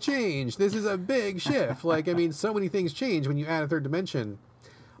big change. This is a big shift. Like, I mean, so many things change when you add a third dimension.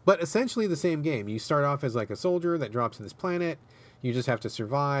 But essentially the same game. You start off as like a soldier that drops to this planet. You just have to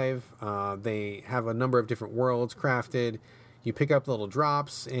survive. They have a number of different worlds crafted. You pick up little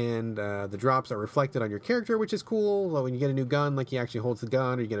drops, and the drops are reflected on your character, which is cool. When you get a new gun, like he actually holds the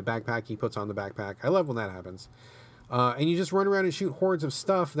gun, or you get a backpack, he puts on the backpack. I love when that happens. And you just run around and shoot hordes of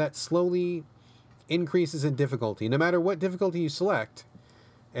stuff that slowly increases in difficulty. No matter what difficulty you select,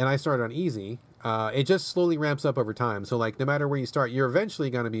 and I started on easy, it just slowly ramps up over time. So like no matter where you start, you're eventually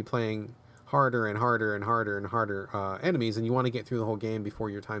going to be playing harder and harder and harder and harder enemies, and you want to get through the whole game before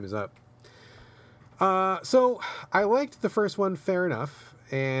your time is up. So I liked the first one, fair enough,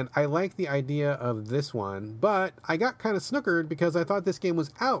 and I like the idea of this one, but I got kind of snookered because I thought this game was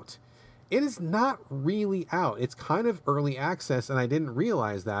out. It is not really out. It's kind of early access, and I didn't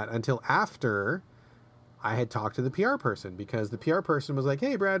realize that until after I had talked to the PR person, because the PR person was like,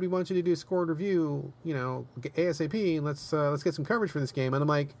 hey, Brad, we want you to do a scored review, ASAP, and let's get some coverage for this game. And I'm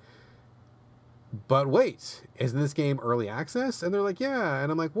like, but wait, isn't this game early access? And they're like, yeah.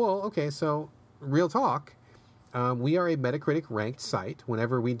 And I'm like, well, okay, so real talk. We are a Metacritic ranked site.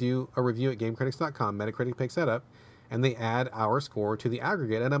 Whenever we do a review at GameCritics.com, Metacritic picks that up, and they add our score to the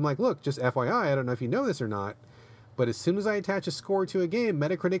aggregate. And I'm like, look, just FYI, I don't know if you know this or not, but as soon as I attach a score to a game,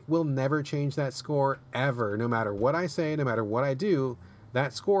 Metacritic will never change that score ever. No matter what I say, no matter what I do,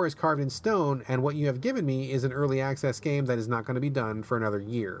 that score is carved in stone, and what you have given me is an early access game that is not going to be done for another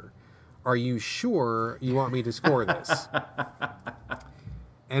year. Are you sure you want me to score this?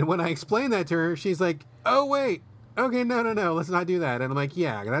 And when I explained that to her, she's like, oh, wait, okay, no, let's not do that. And I'm like,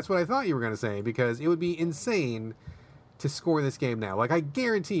 yeah, that's what I thought you were going to say, because it would be insane to score this game now. Like, I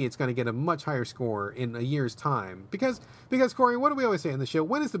guarantee it's going to get a much higher score in a year's time. Because Corey, what do we always say on the show?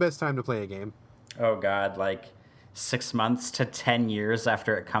 When is the best time to play a game? Oh, God, like 6 months to 10 years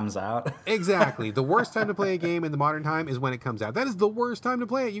after it comes out. Exactly. The worst time to play a game in the modern time is when it comes out. That is the worst time to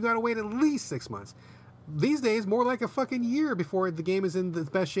play it. You got to wait at least 6 months. These days, more like a fucking year before the game is in the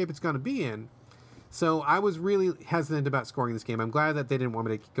best shape it's going to be in. So I was really hesitant about scoring this game. I'm glad that they didn't want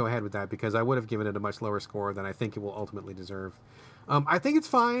me to go ahead with that, because I would have given it a much lower score than I think it will ultimately deserve. I think it's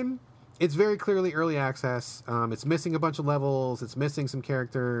fine. It's very clearly early access. It's missing a bunch of levels. It's missing some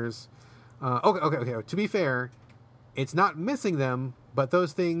characters. Okay. To be fair, it's not missing them, but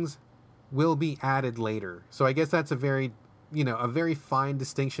those things will be added later. So I guess that's a very fine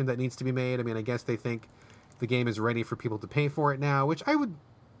distinction that needs to be made. I mean, I guess they think the game is ready for people to pay for it now, which I would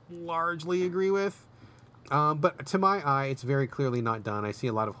largely agree with. But to my eye, it's very clearly not done. I see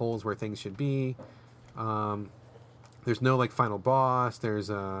a lot of holes where things should be. There's no like final boss. There's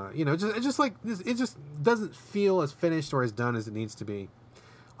it just doesn't feel as finished or as done as it needs to be.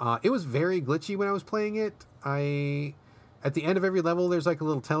 It was very glitchy when I was playing it. At the end of every level, there's like a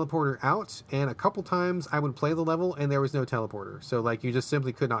little teleporter out, and a couple times I would play the level and there was no teleporter. So like you just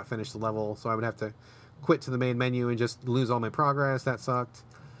simply could not finish the level. So I would have to quit to the main menu and just lose all my progress. That sucked.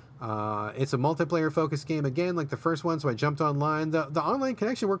 It's a multiplayer focused game again, like the first one. So I jumped online. The online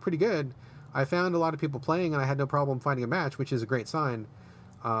connection worked pretty good. I found a lot of people playing, and I had no problem finding a match, which is a great sign.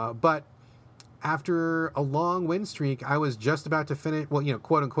 But after a long win streak, I was just about to finish,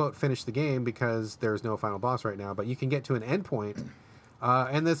 quote unquote, finish the game, because there's no final boss right now, but you can get to an endpoint,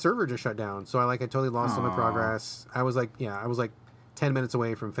 and the server just shut down. So I totally lost all my progress. I was like 10 minutes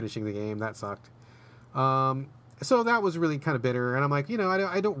away from finishing the game. That sucked. So that was really kind of bitter, and I'm like,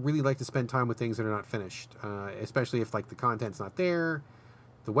 I don't really like to spend time with things that are not finished, especially if like the content's not there,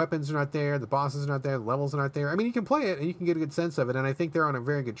 the weapons are not there, the bosses are not there, the levels are not there. I mean, you can play it and you can get a good sense of it, and I think they're on a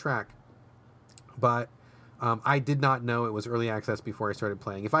very good track. But I did not know it was early access before I started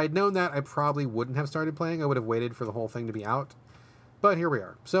playing. If I had known that, I probably wouldn't have started playing. I would have waited for the whole thing to be out. But here we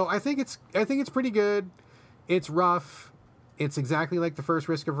are. So I think it's pretty good. It's rough. It's exactly like the first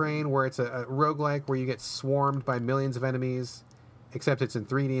Risk of Rain, where it's a roguelike where you get swarmed by millions of enemies, except it's in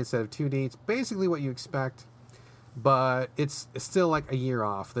 3D instead of 2D. It's basically what you expect, but it's still like a year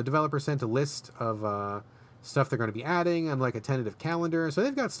off. The developer sent a list of stuff they're going to be adding and like a tentative calendar. So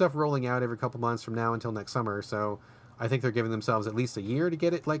they've got stuff rolling out every couple months from now until next summer. So I think they're giving themselves at least a year to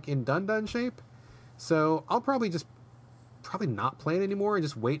get it like in done shape. So I'll probably not play it anymore and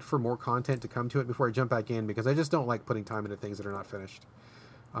just wait for more content to come to it before I jump back in, because I just don't like putting time into things that are not finished.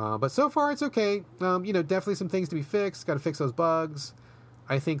 But so far it's okay. Definitely some things to be fixed. Got to fix those bugs.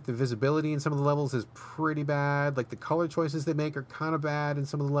 I think the visibility in some of the levels is pretty bad. Like the color choices they make are kind of bad in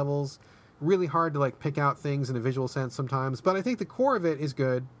some of the levels. Really hard to like pick out things in a visual sense sometimes. But I think the core of it is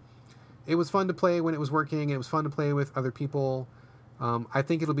good. It was fun to play when it was working. It was fun to play with other people. I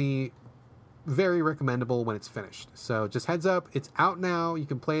think it'll be very recommendable when it's finished. So just heads up, it's out now. You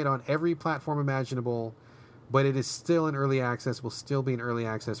can play it on every platform imaginable, but it is still in early access. Will still be in early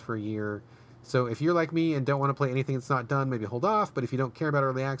access for a year. So if you're like me and don't want to play anything that's not done, maybe hold off. But if you don't care about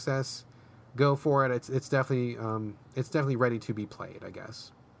early access, go for it. It's definitely ready to be played, I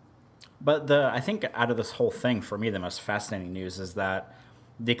guess. But I think out of this whole thing, for me, the most fascinating news is that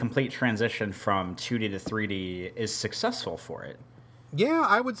the complete transition from 2D to 3D is successful for it. Yeah,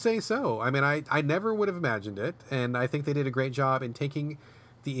 I would say so. I mean, I never would have imagined it, and I think they did a great job in taking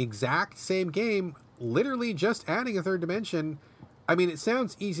the exact same game, literally just adding a third dimension. I mean, it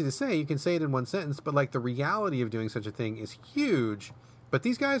sounds easy to say, you can say it in one sentence, but like the reality of doing such a thing is huge. But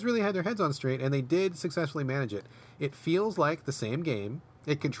these guys really had their heads on straight, and they did successfully manage it. It feels like the same game.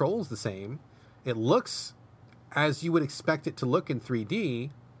 It controls the same. It looks as you would expect it to look in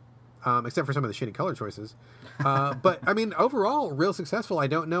 3D, except for some of the shitty color choices. But, I mean, overall, real successful. I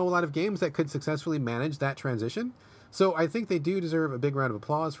don't know a lot of games that could successfully manage that transition. So I think they do deserve a big round of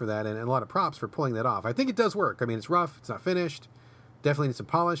applause for that, and a lot of props for pulling that off. I think it does work. I mean, it's rough. It's not finished. Definitely needs some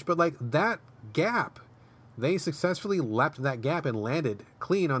polish. But, like, that gap, they successfully leapt that gap and landed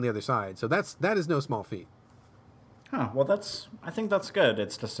clean on the other side. So that is no small feat. Huh. Well, I think that's good.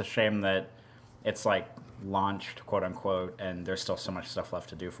 It's just a shame that it's, like, launched, quote unquote, and there's still so much stuff left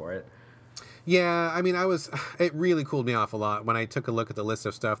to do for it. Yeah, I mean, it really cooled me off a lot when I took a look at the list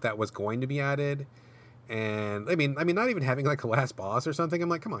of stuff that was going to be added. And I mean, not even having like a last boss or something. I'm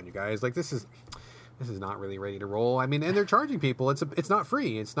like, come on, you guys, like this is not really ready to roll. I mean, and they're charging people. It's not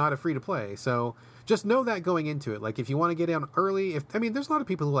free. It's not a free to play. So just know that going into it. Like if you want to get in early, there's a lot of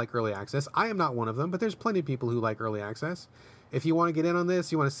people who like early access. I am not one of them, but there's plenty of people who like early access. If you want to get in on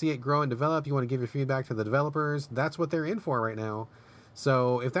this, you want to see it grow and develop, you want to give your feedback to the developers, that's what they're in for right now.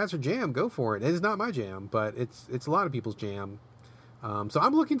 So if that's your jam, go for it. It is not my jam, but it's a lot of people's jam. So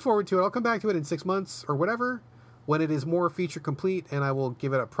I'm looking forward to it. I'll come back to it in 6 months or whatever when it is more feature complete, and I will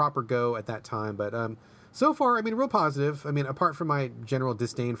give it a proper go at that time. But so far, I mean, real positive. I mean, apart from my general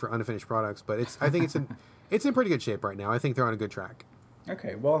disdain for unfinished products, but I think it's in pretty good shape right now. I think they're on a good track.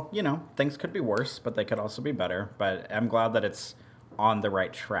 Okay, well, things could be worse, but they could also be better. But I'm glad that it's on the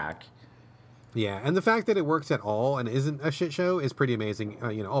right track. Yeah, and the fact that it works at all and isn't a shit show is pretty amazing,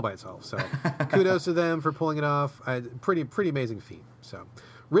 all by itself. So kudos to them for pulling it off. Pretty amazing feat. So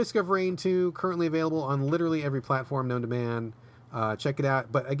Risk of Rain 2, currently available on literally every platform known to man. Check it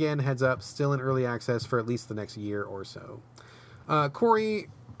out. But again, heads up, still in early access for at least the next year or so. Corey,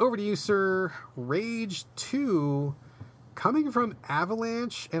 over to you, sir. Rage 2, coming from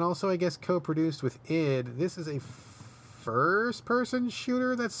Avalanche, and also, I guess, co-produced with id. This is a first-person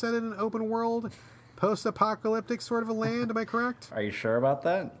shooter that's set in an open-world, post-apocalyptic sort of a land. Am I correct? Are you sure about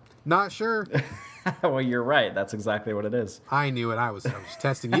that? Not sure. Well, you're right. That's exactly what it is. I knew it. I was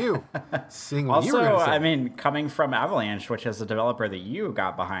testing you. Seeing what also, you were going to say. I mean, coming from Avalanche, which is a developer that you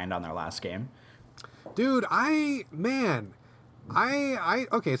got behind on their last game. Dude, okay,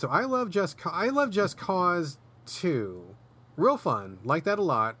 so I love Just Cause 2. Real fun. Like that a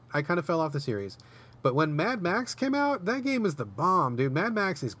lot. I kind of fell off the series. But when Mad Max came out, that game is the bomb, dude. Mad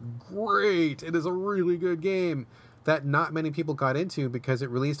Max is great. It is a really good game that not many people got into because it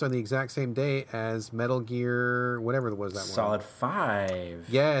released on the exact same day as Metal Gear, whatever it was that one. Solid 5.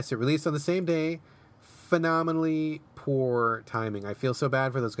 Yes, it released on the same day. Phenomenally poor timing. I feel so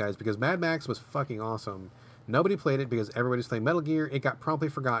bad for those guys because Mad Max was fucking awesome. Nobody played it because everybody was playing Metal Gear. It got promptly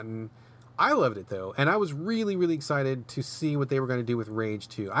forgotten. I loved it, though, and I was really, really excited to see what they were going to do with Rage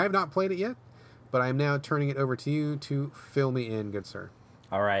 2. I have not played it yet, but I'm now turning it over to you to fill me in, good sir.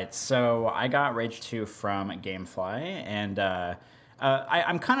 All right, so I got Rage 2 from Gamefly, and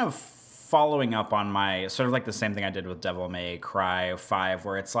I'm kind of following up on my sort of like the same thing I did with Devil May Cry 5,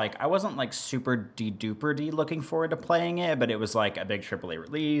 where it's like I wasn't like super de-duper-de looking forward to playing it, but it was like a big AAA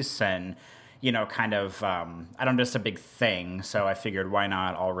release and, you know, kind of, I don't know, just a big thing. So I figured, why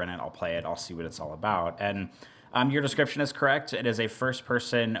not? I'll rent it, I'll play it, I'll see what it's all about. And your description is correct. It is a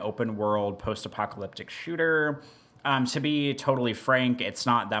first-person, open-world, post-apocalyptic shooter. To be totally frank, it's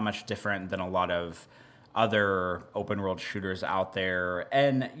not that much different than a lot of other open world shooters out there.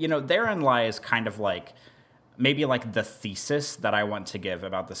 And, you know, therein lies kind of like maybe like the thesis that I want to give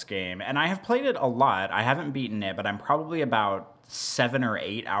about this game. And I have played it a lot. I haven't beaten it, but I'm probably about 7 or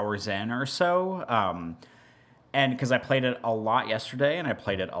 8 hours in or so. And because I played it a lot yesterday and I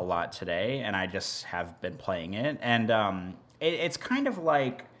played it a lot today, and I just have been playing it. And it's kind of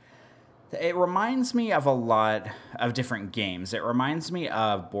like, it reminds me of a lot of different games. It reminds me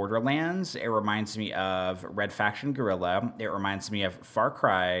of Borderlands. It reminds me of Red Faction Guerrilla. It reminds me of Far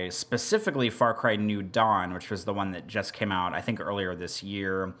Cry, specifically Far Cry New Dawn, which was the one that just came out, I think, earlier this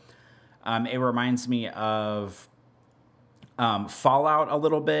year. It reminds me of Fallout a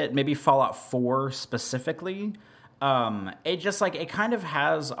little bit, maybe Fallout 4 specifically. It just like, it kind of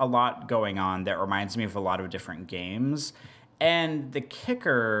has a lot going on that reminds me of a lot of different games. And the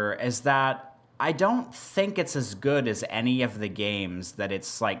kicker is that I don't think it's as good as any of the games that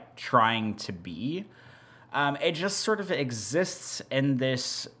it's like trying to be. It just sort of exists in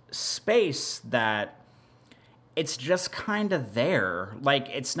this space that it's just kind of there. Like,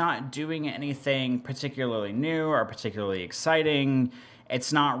 it's not doing anything particularly new or particularly exciting.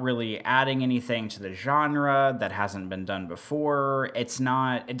 It's not really adding anything to the genre that hasn't been done before. It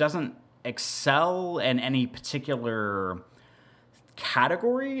doesn't excel in any particular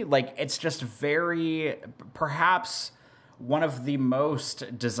category. Like, it's just very, perhaps one of the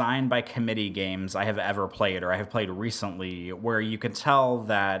most designed by committee games I have ever played, or I have played recently, where you can tell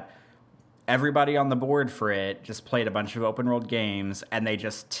that everybody on the board for it just played a bunch of open world games and they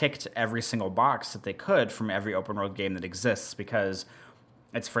just ticked every single box that they could from every open world game that exists, because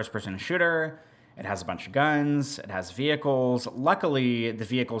it's a first person shooter. It has a bunch of guns. It has vehicles. Luckily, the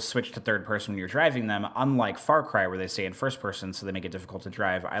vehicles switch to third person when you're driving them, unlike Far Cry, where they stay in first person, so they make it difficult to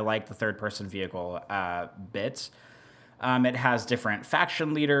drive. I like the third person vehicle bit. It has different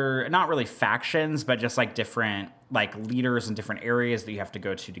faction leader, not really factions, but just like different like leaders in different areas that you have to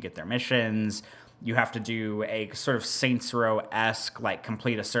go to get their missions. You have to do a sort of Saints Row-esque, like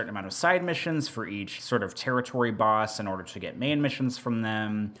complete a certain amount of side missions for each sort of territory boss in order to get main missions from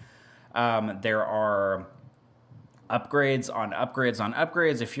them. There are upgrades on upgrades on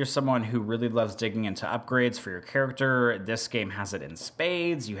upgrades. If you're someone who really loves digging into upgrades for your character, this game has it in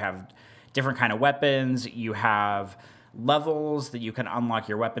spades. You have different kind of weapons. You have levels that you can unlock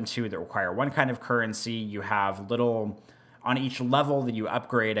your weapon to that require one kind of currency. You have on each level that you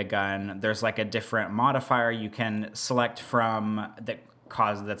upgrade a gun, there's like a different modifier you can select from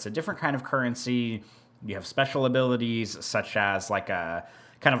that's a different kind of currency. You have special abilities such as like a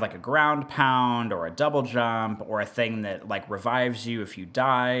kind of like a ground pound or a double jump or a thing that like revives you if you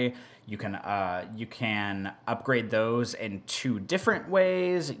die. You can upgrade those in 2 different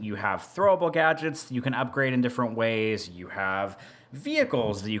ways. You have throwable gadgets that you can upgrade in different ways. You have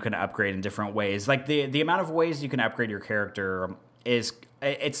vehicles that you can upgrade in different ways. Like the amount of ways you can upgrade your character is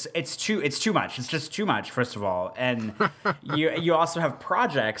it's too much. It's just too much, first of all. And you also have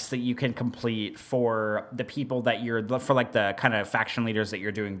projects that you can complete for the people that for like the kind of faction leaders that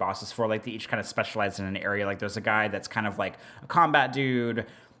you're doing bosses for. Like they each kind of specialize in an area. Like there's a guy that's kind of like a combat dude.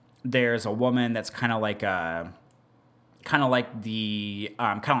 There's a woman that's kind of like the kind of like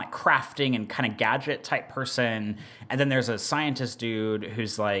crafting and kind of gadget type person. And then there's a scientist dude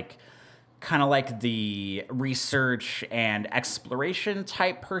who's like kind of like the research and exploration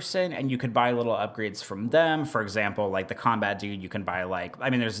type person, and you could buy little upgrades from them. For example, like the combat dude, you can buy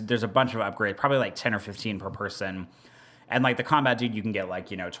there's a bunch of upgrades, probably like 10 or 15 per person. And like the combat dude, you can get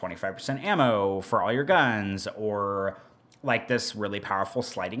 25% ammo for all your guns, or like this really powerful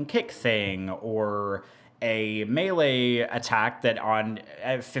sliding kick thing, or a melee attack that on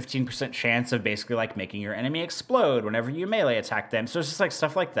a 15% chance of basically like making your enemy explode whenever you melee attack them. So it's just like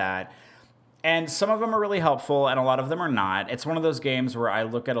stuff like that. And some of them are really helpful, and a lot of them are not. It's one of those games where I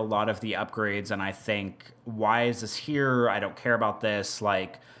look at a lot of the upgrades and I think, why is this here? I don't care about this.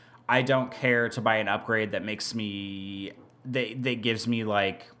 Like, I don't care to buy an upgrade that makes me, that gives me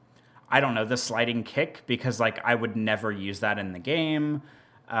like, I don't know, the sliding kick, because like I would never use that in the game.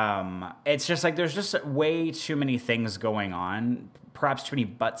 It's just like there's just way too many things going on, perhaps too many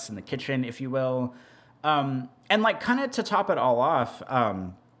butts in the kitchen, if you will. And like kind of to top it all off,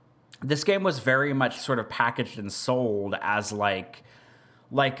 this game was very much sort of packaged and sold as like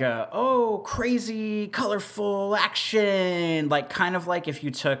a, oh, crazy, colorful action, like kind of like if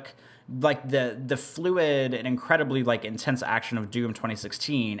you took like the fluid and incredibly like intense action of Doom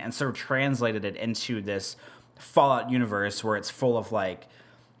 2016 and sort of translated it into this Fallout universe where it's full of like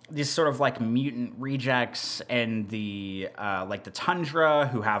these sort of like mutant rejects and the like the tundra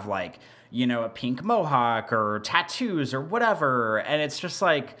who have like, you know, a pink mohawk or tattoos or whatever. And it's just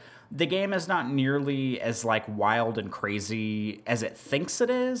like the game is not nearly as like wild and crazy as it thinks it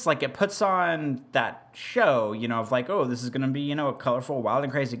is. Like it puts on that show, you know, of like, oh, this is going to be, you know, a colorful, wild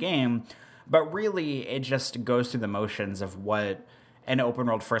and crazy game. But really it just goes through the motions of what an open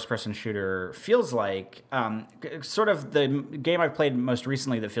world first person shooter feels like. Sort of the game I've played most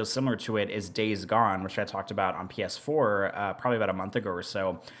recently that feels similar to it is Days Gone, which I talked about on PS4 probably about a month ago or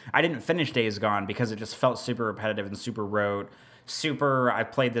so. I didn't finish Days Gone because it just felt super repetitive and super rote.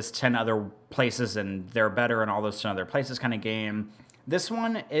 I've played this 10 other places and they're better and all those 10 other places kind of game. This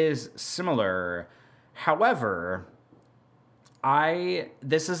one is similar. However, I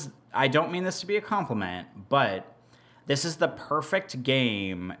don't mean this to be a compliment, but this is the perfect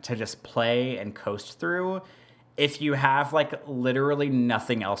game to just play and coast through if you have like literally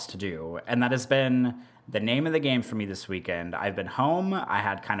nothing else to do. And that has been the name of the game for me this weekend. I've been home. I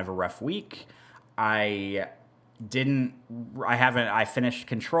had kind of a rough week. I finished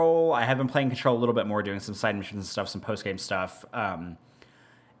Control. I have been playing Control a little bit more, doing some side missions and stuff, some post-game stuff.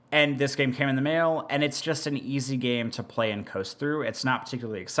 And this game came in the mail, and it's just an easy game to play and coast through. It's not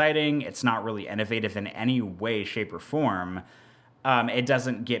particularly exciting. It's not really innovative in any way, shape, or form. It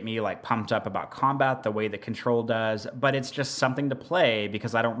doesn't get me like pumped up about combat the way that Control does, but it's just something to play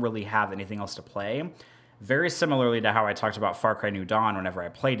because I don't really have anything else to play. Very similarly to how I talked about Far Cry New Dawn whenever I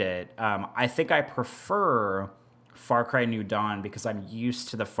played it. I think I prefer Far Cry New Dawn because I'm used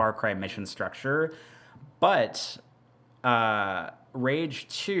to the Far Cry mission structure, but Rage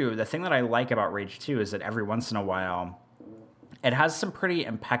 2, the thing that I like about Rage 2 is that every once in a while it has some pretty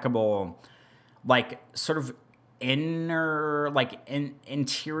impeccable like sort of interior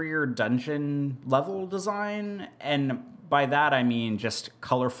dungeon level design, and by that I mean just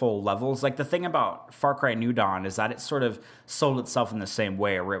colorful levels. Like the thing about Far Cry New Dawn is that it sort of sold itself in the same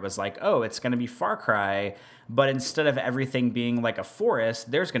way, where it was like, oh, it's going to be Far Cry, but instead of everything being like a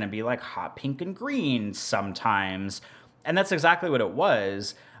forest, there's going to be like hot pink and green sometimes. And that's exactly what it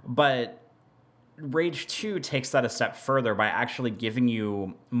was. But Rage 2 takes that a step further by actually giving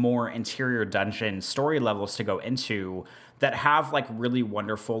you more interior dungeon story levels to go into that have like really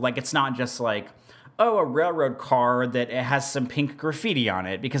wonderful, like it's not just like, oh, a railroad car that it has some pink graffiti on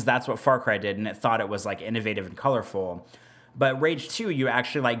it, because that's what Far Cry did and it thought it was like innovative and colorful. But Rage 2, you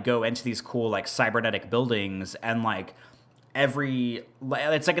actually like go into these cool like cybernetic buildings, and like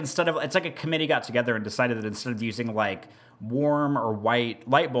it's like a committee got together and decided that instead of using like warm or white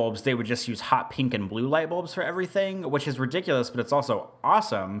light bulbs, they would just use hot pink and blue light bulbs for everything, which is ridiculous, but it's also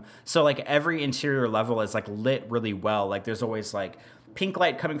awesome. So like every interior level is like lit really well. Like there's always like pink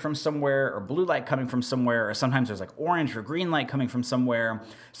light coming from somewhere or blue light coming from somewhere, or sometimes there's like orange or green light coming from somewhere.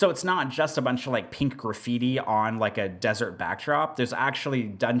 So it's not just a bunch of like pink graffiti on like a desert backdrop. There's actually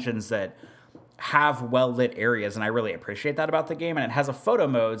dungeons that have well-lit areas, and I really appreciate that about the game. And it has a photo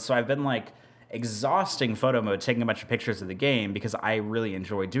mode, so I've been like exhausting photo mode, taking a bunch of pictures of the game because I really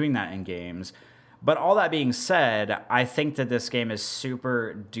enjoy doing that in games. But all that being said, I think that this game is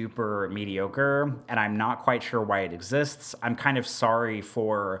super duper mediocre, and I'm not quite sure why it exists. I'm kind of sorry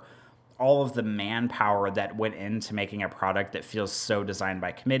for all of the manpower that went into making a product that feels so designed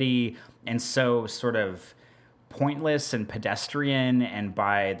by committee and so sort of pointless and pedestrian and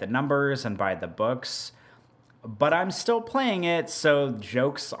by the numbers and by the books. But I'm still playing it, so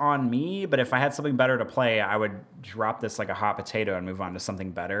joke's on me. But if I had something better to play, I would drop this like a hot potato and move on to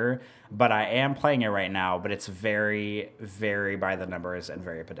something better. But I am playing it right now, but it's very, very by the numbers and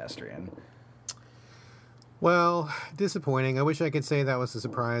very pedestrian. Well, disappointing. I wish I could say that was a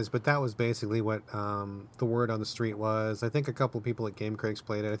surprise, but that was basically what the word on the street was. I think a couple of people at Game Critics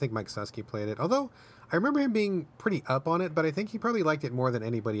played it. I think Mike Susky played it. Although, I remember him being pretty up on it, but I think he probably liked it more than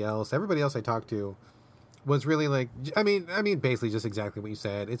anybody else. Everybody else I talked to was really like, I mean, basically just exactly what you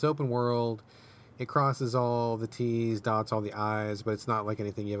said. It's open world. It crosses all the T's, dots all the I's, but it's not like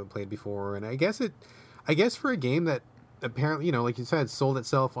anything you haven't played before. And I guess for a game that apparently, you know, like you said, sold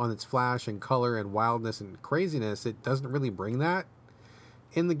itself on its flash and color and wildness and craziness, it doesn't really bring that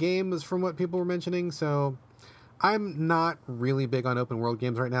in the game, as from what people were mentioning. So I'm not really big on open world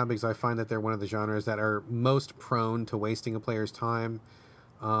games right now because I find that they're one of the genres that are most prone to wasting a player's time.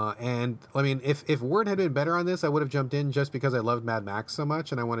 And I mean, if Word had been better on this, I would have jumped in just because I loved Mad Max so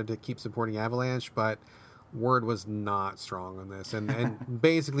much and I wanted to keep supporting Avalanche, but Word was not strong on this. And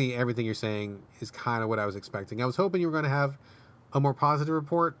basically everything you're saying is kind of what I was expecting. I was hoping you were going to have a more positive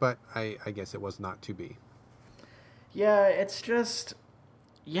report, but I guess it was not to be. Yeah, it's just...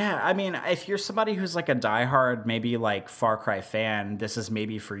 Yeah, I mean, if you're somebody who's like a diehard, maybe like Far Cry fan, this is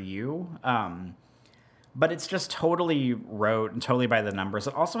maybe for you. But it's just totally rote and totally by the numbers.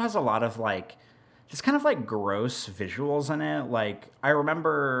 It also has a lot of like, just kind of like gross visuals in it. Like, I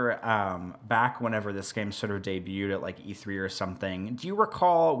remember back whenever this game sort of debuted at like E3 or something. Do you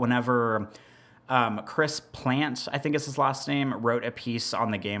recall whenever Chris Plant, I think is his last name, wrote a piece on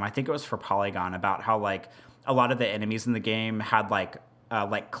the game? I think it was for Polygon about how like a lot of the enemies in the game had like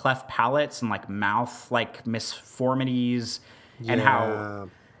cleft palates and like mouth like misformities and how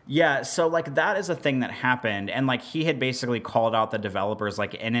so like that is a thing that happened, and like he had basically called out the developers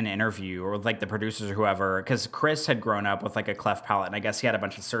like in an interview or like the producers or whoever, because Chris had grown up with like a cleft palate and I guess he had a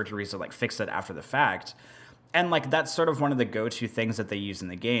bunch of surgeries to like fix it after the fact. And like that's sort of one of the go-to things that they use in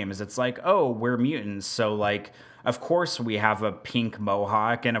the game is it's like, oh, we're mutants, so like of course we have a pink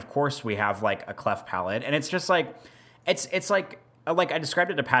mohawk and of course we have like a cleft palate, and it's just like it's like I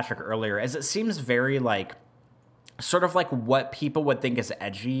described it to Patrick earlier, as it seems very like sort of like what people would think is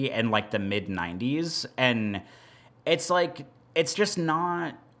edgy in like the mid 90s, and it's like it's just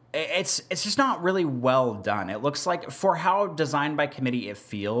not really well done. It looks like, for how designed by committee it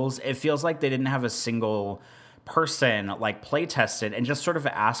feels like they didn't have a single person like play tested and just sort of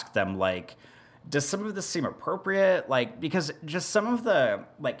ask them like, does some of this seem appropriate? Like, because just some of the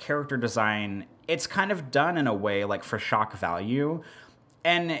like character design, it's kind of done in a way like for shock value,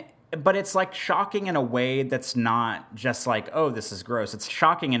 but it's like shocking in a way that's not just like, oh, this is gross. It's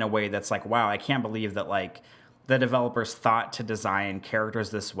shocking in a way that's like, wow, I can't believe that like the developers thought to design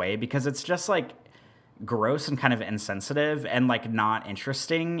characters this way, because it's just like gross and kind of insensitive and like not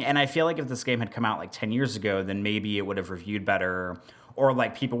interesting. And I feel like if this game had come out like 10 years ago, then maybe it would have reviewed better, or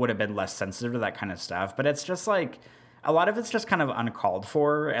like people would have been less sensitive to that kind of stuff. But it's just like a lot of it's just kind of uncalled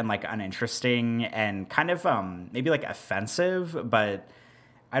for and like uninteresting and kind of maybe like offensive, but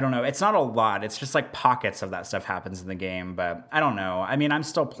I don't know. It's not a lot. It's just like pockets of that stuff happens in the game, but I don't know. I mean, I'm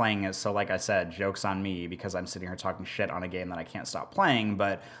still playing it, so like I said, joke's on me because I'm sitting here talking shit on a game that I can't stop playing,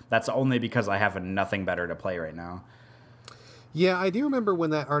 but that's only because I have nothing better to play right now. Yeah, I do remember when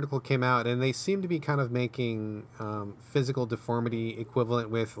that article came out, and they seem to be kind of making physical deformity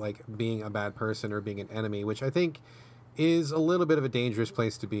equivalent with like being a bad person or being an enemy, which I think is a little bit of a dangerous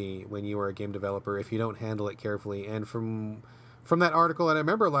place to be when you are a game developer if you don't handle it carefully. And from that article, and I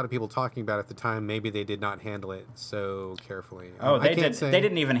remember a lot of people talking about at the time, maybe they did not handle it so carefully. Oh, they did. They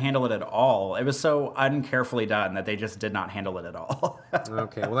didn't even handle it at all. It was so uncarefully done that they just did not handle it at all.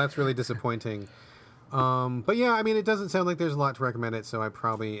 Okay, well, that's really disappointing. But yeah, I mean, it doesn't sound like there's a lot to recommend it, so I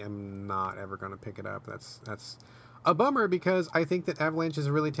probably am not ever going to pick it up. That's a bummer because I think that Avalanche is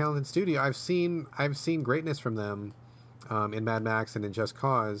a really talented studio. I've seen greatness from them in Mad Max and in Just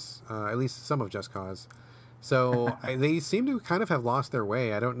Cause, at least some of Just Cause. So they seem to kind of have lost their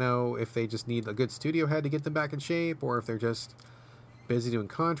way. I don't know if they just need a good studio head to get them back in shape, or if they're just busy doing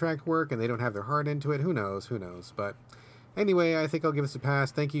contract work and they don't have their heart into it. Who knows? But anyway, I think I'll give this a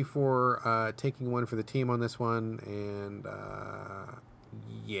pass. Thank you for taking one for the team on this one. And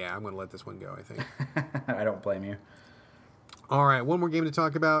yeah, I'm going to let this one go, I think. I don't blame you. All right, one more game to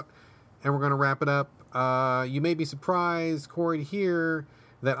talk about, and we're going to wrap it up. You may be surprised, Corey, to hear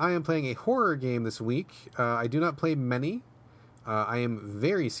that I am playing a horror game this week. I do not play many. I am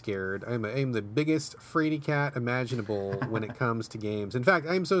very scared. I am the biggest fraidy cat imaginable when it comes to games. In fact,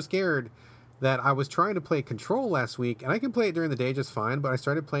 I am so scared that I was trying to play Control last week, and I can play it during the day just fine, but I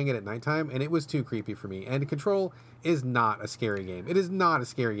started playing it at nighttime, and it was too creepy for me. And Control is not a scary game. It is not a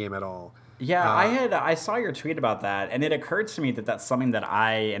scary game at all. Yeah, I saw your tweet about that, and it occurred to me that that's something that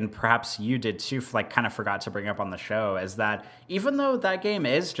I, and perhaps you did too, like kind of forgot to bring up on the show, is that even though that game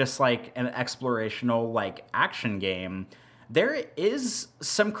is just like an explorational like action game, there is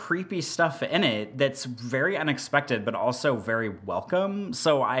some creepy stuff in it that's very unexpected, but also very welcome.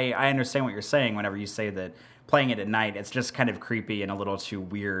 So I understand what you're saying whenever you say that playing it at night, it's just kind of creepy and a little too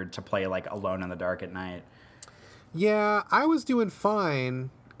weird to play like alone in the dark at night. Yeah, I was doing fine.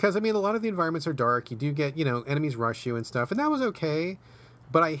 Because, I mean, a lot of the environments are dark. You do get, enemies rush you and stuff. And that was okay.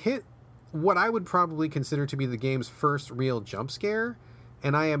 But I hit what I would probably consider to be the game's first real jump scare.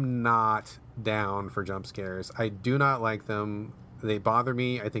 And I am not down for jump scares. I do not like them. They bother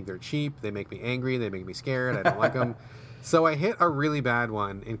me. I think they're cheap. They make me angry. They make me scared. I don't like them. So I hit a really bad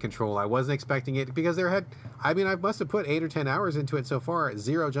one in Control. I wasn't expecting it because I must have put 8 or 10 hours into it so far.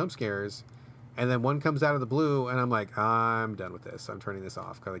 0 jump scares. And then one comes out of the blue, and I'm like, I'm done with this. I'm turning this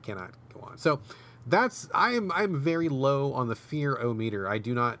off because I cannot go on. So I'm very low on the fear-o-meter. I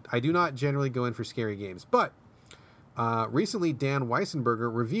do not generally go in for scary games. But recently, Dan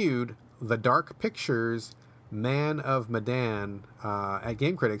Weissenberger reviewed the Dark Pictures Man of Medan at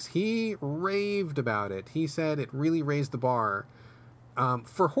Game Critics. He raved about it. He said it really raised the bar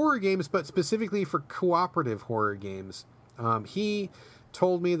for horror games, but specifically for cooperative horror games. He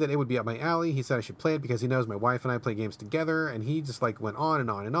told me that it would be up my alley. He said I should play it because he knows my wife and I play games together, and he just like went on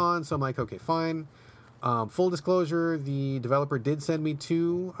and on and on. So I'm like, okay, fine. Full disclosure, the developer did send me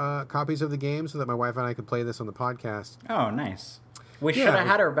 2 copies of the game so that my wife and I could play this on the podcast. Oh, nice. We should have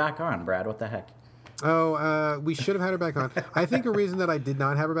had her back on, Brad. What the heck? Oh, we should have had her back on. I think a reason that I did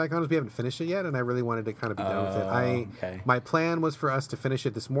not have her back on is we haven't finished it yet, and I really wanted to kind of be done with it. Okay. My plan was for us to finish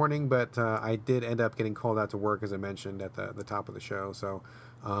it this morning, but I did end up getting called out to work, as I mentioned at the top of the show. So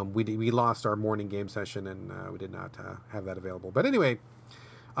we lost our morning game session, and we did not have that available. But anyway,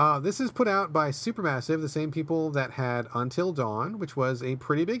 this is put out by Supermassive, the same people that had Until Dawn, which was a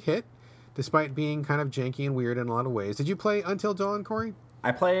pretty big hit, despite being kind of janky and weird in a lot of ways. Did you play Until Dawn, Corey?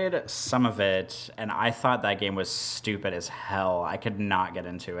 I played some of it, and I thought that game was stupid as hell. I could not get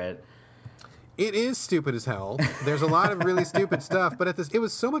into it. It is stupid as hell. There's a lot of really stupid stuff, but it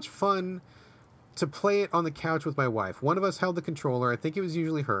was so much fun to play it on the couch with my wife. One of us held the controller, I think it was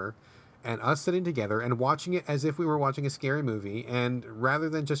usually her, and us sitting together and watching it as if we were watching a scary movie, and rather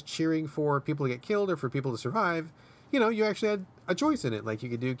than just cheering for people to get killed or for people to survive, you actually had a choice in it. Like, you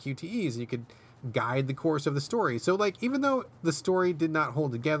could do QTEs, you could guide the course of the story. So, like, even though the story did not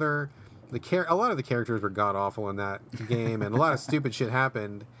hold together, a lot of the characters were god-awful in that game, and a lot of stupid shit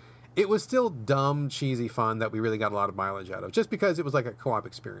happened, it was still dumb, cheesy fun that we really got a lot of mileage out of, just because it was like a co-op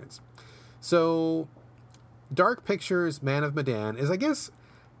experience. So, Dark Pictures Man of Medan is, I guess,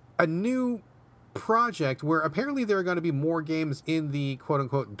 a new project where apparently there are going to be more games in the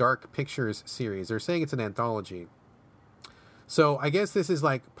quote-unquote Dark Pictures series. They're saying it's an anthology. So I guess this is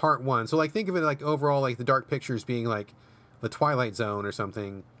like part 1. So like think of it like overall like the Dark Pictures being like the Twilight Zone or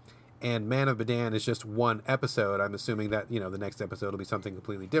something, and Man of Medan is just 1 episode. I'm assuming that, the next episode will be something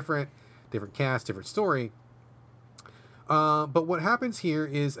completely different cast, different story. But what happens here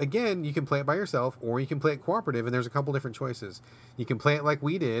is, again, you can play it by yourself or you can play it cooperative, and there's a couple different choices. You can play it like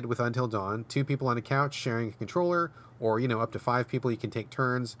we did with Until Dawn, 2 people on a couch sharing a controller, or, up to 5 people. You can take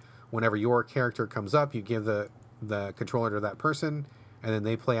turns. Whenever your character comes up, you give the controller to that person, and then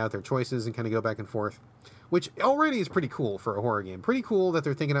they play out their choices and kind of go back and forth, which already is pretty cool for a horror game. Pretty cool that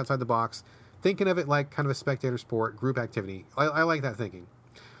they're thinking outside the box, thinking of it like kind of a spectator sport, group activity. I like that thinking.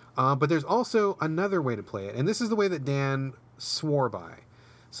 But there's also another way to play it, and this is the way that Dan swore by.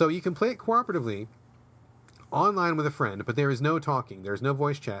 So you can play it cooperatively online with a friend, but there is no talking. There's no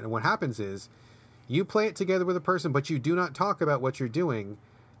voice chat. And what happens is you play it together with a person, but you do not talk about what you're doing.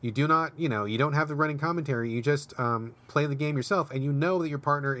 You do not, you don't have the running commentary. You just play the game yourself, and you know that your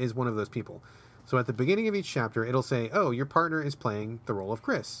partner is one of those people. So at the beginning of each chapter, it'll say, oh, your partner is playing the role of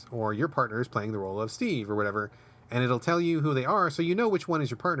Chris, or your partner is playing the role of Steve, or whatever. And it'll tell you who they are, so you know which one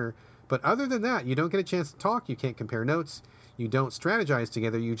is your partner. But other than that, you don't get a chance to talk. You can't compare notes. You don't strategize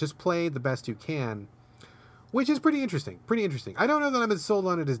together. You just play the best you can, which is pretty interesting. I don't know that I'm as sold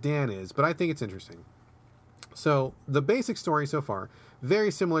on it as Dan is, but I think it's interesting. So the basic story so far,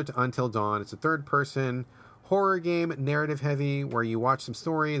 very similar to Until Dawn. It's a third-person horror game, narrative-heavy, where you watch some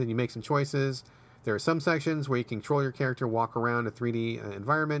story, then you make some choices. There are some sections where you can control your character, walk around a 3D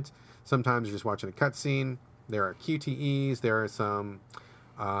environment. Sometimes you're just watching a cutscene. There are QTEs. There are some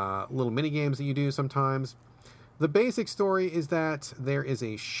little mini-games that you do sometimes. The basic story is that there is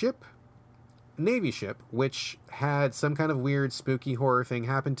a ship, Navy ship, which had some kind of weird, spooky horror thing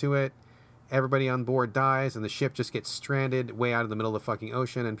happen to it. Everybody on board dies, and the ship just gets stranded way out in the middle of the fucking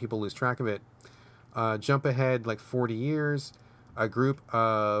ocean, and people lose track of it. Jump ahead like 40 years. A group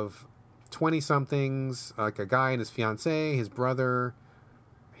of 20-somethings, like a guy and his fiancée, his brother,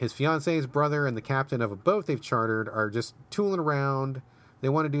 his fiancée's brother, and the captain of a boat they've chartered are just tooling around. They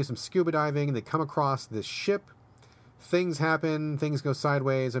want to do some scuba diving. They come across this ship. Things happen. Things go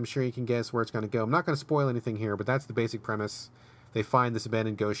sideways. I'm sure you can guess where it's going to go. I'm not going to spoil anything here, but that's the basic premise. They find this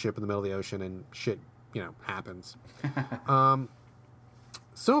abandoned ghost ship in the middle of the ocean, and shit, happens.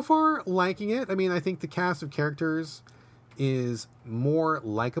 So far, liking it. I mean, I think the cast of characters is more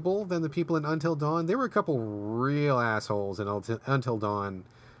likable than the people in Until Dawn. There were a couple real assholes in Until Dawn.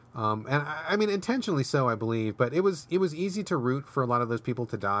 And I mean intentionally so, I believe. But it was easy to root for a lot of those people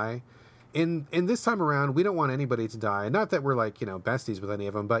to die. In this time around, we don't want anybody to die. Not that we're like besties with any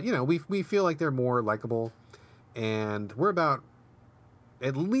of them, but we feel like they're more likable, and we're about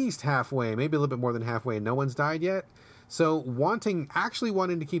at least halfway, maybe a little bit more than halfway. No one's died yet. So actually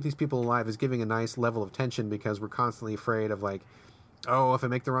wanting to keep these people alive is giving a nice level of tension because we're constantly afraid of like, oh, if I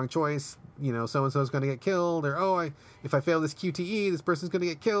make the wrong choice, so-and-so is going to get killed, or if I fail this QTE, this person's going to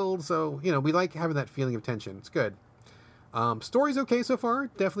get killed. So, we like having that feeling of tension. It's good. Story's okay so far.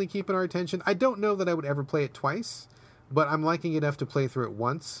 Definitely keeping our attention. I don't know that I would ever play it twice, but I'm liking it enough to play through it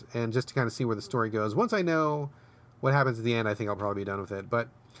once and just to kind of see where the story goes. Once I know what happens at the end, I think I'll probably be done with it. But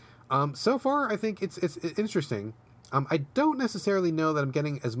so far, I think it's interesting. I don't necessarily know that I'm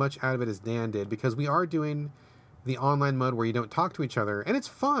getting as much out of it as Dan did because we are doing the online mode where you don't talk to each other, and it's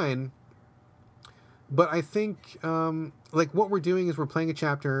fine. But I think what we're doing is we're playing a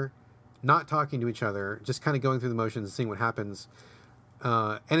chapter, not talking to each other, just kind of going through the motions and seeing what happens.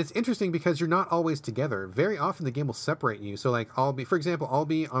 And it's interesting because you're not always together. Very often the game will separate you. So I'll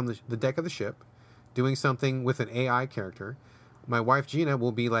be on the deck of the ship doing something with an AI character. My wife Gina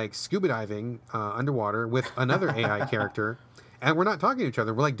will be like scuba diving underwater with another AI character, and we're not talking to each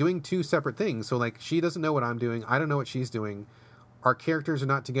other. We're like doing two separate things. So like she doesn't know what I'm doing, I don't know what she's doing. Our characters are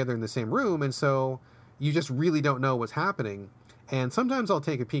not together in the same room, and so you just really don't know what's happening. And sometimes I'll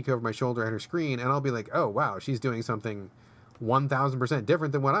take a peek over my shoulder at her screen, and I'll be like, oh wow, she's doing something 1,000%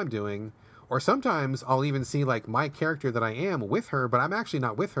 different than what I'm doing. Or sometimes I'll even see like my character that I am with her, but I'm actually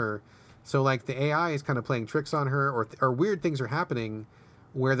not with her. So like the AI is kind of playing tricks on her, or weird things are happening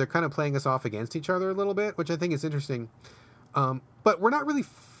where they're kind of playing us off against each other a little bit, which I think is interesting. But we're not really,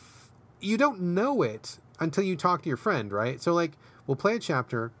 you don't know it until you talk to your friend, right? So like we'll play a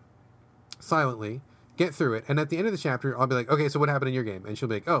chapter silently, get through it, and at the end of the chapter, I'll be like, okay, so what happened in your game? And she'll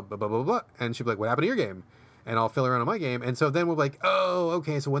be like, oh, blah, blah, blah, blah. And she'll be like, what happened in your game? And I'll fill around on my game. And so then we'll be like, oh,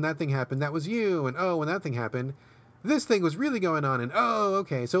 okay, so when that thing happened, that was you. And oh, when that thing happened, this thing was really going on, and oh,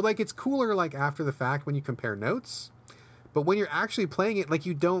 okay. So like it's cooler like after the fact when you compare notes, but when you're actually playing it, like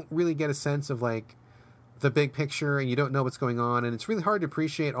you don't really get a sense of like the big picture, and you don't know what's going on, and it's really hard to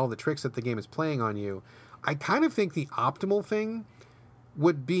appreciate all the tricks that the game is playing on you. I kind of think the optimal thing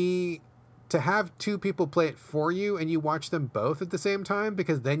would be to have two people play it for you and you watch them both at the same time,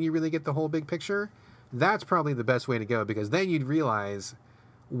 because then you really get the whole big picture. That's probably the best way to go, because then you'd realize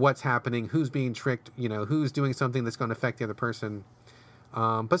what's happening, who's being tricked, who's doing something that's going to affect the other person.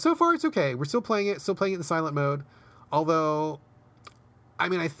 But so far it's okay. We're still playing it in silent mode. Although, I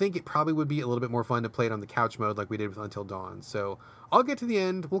mean, I think it probably would be a little bit more fun to play it on the couch mode like we did with Until Dawn. So I'll get to the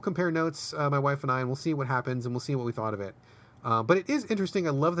end. We'll compare notes, my wife and I, and we'll see what happens, and we'll see what we thought of it. But it is interesting.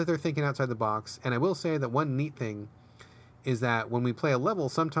 I love that they're thinking outside the box. And I will say that one neat thing is that when we play a level,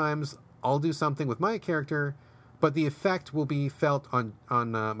 sometimes I'll do something with my character, but the effect will be felt on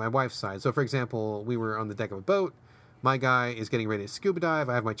my wife's side. So, for example, we were on the deck of a boat. My guy is getting ready to scuba dive.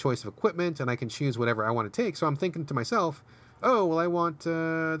 I have my choice of equipment, and I can choose whatever I want to take. So I'm thinking to myself, oh, well, I want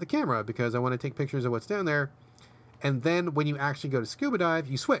the camera because I want to take pictures of what's down there. And then when you actually go to scuba dive,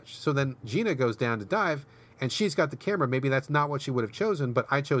 you switch. So then Gina goes down to dive, and she's got the camera. Maybe that's not what she would have chosen, but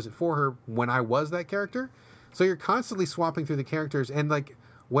I chose it for her when I was that character. So you're constantly swapping through the characters, and like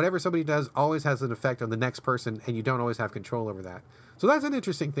whatever somebody does always has an effect on the next person, and you don't always have control over that. So that's an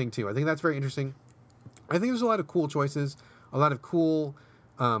interesting thing, too. I think that's very interesting. I think there's a lot of cool choices, a lot of cool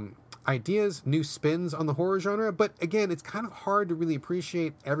ideas, new spins on the horror genre. But again, it's kind of hard to really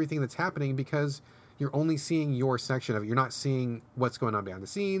appreciate everything that's happening because you're only seeing your section of it. You're not seeing what's going on behind the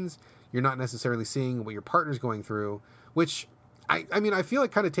scenes. You're not necessarily seeing what your partner's going through, which I mean, I feel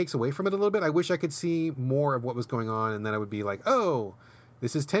it kind of takes away from it a little bit. I wish I could see more of what was going on, and then I would be like, oh,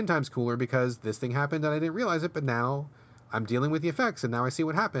 this is 10 times cooler because this thing happened and I didn't realize it, but now I'm dealing with the effects and now I see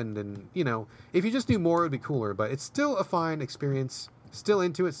what happened. And, if you just knew more, it would be cooler, but it's still a fine experience. Still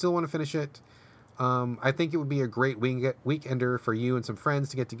into it, still want to finish it. I think it would be a great weekender for you and some friends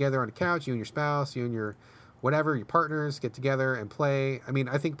to get together on a couch, you and your spouse, you and your whatever, your partners, get together and play. I mean,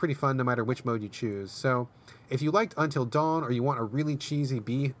 I think pretty fun no matter which mode you choose. So if you liked Until Dawn, or you want a really cheesy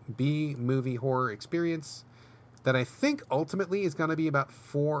B movie horror experience, that I think ultimately is going to be about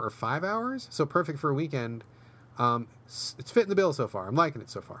 4 or 5 hours. So perfect for a weekend. It's fitting the bill so far. I'm liking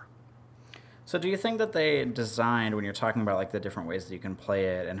it so far. So do you think that they designed, when you're talking about like the different ways that you can play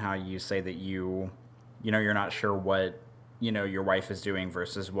it and how you say that you're not sure what, your wife is doing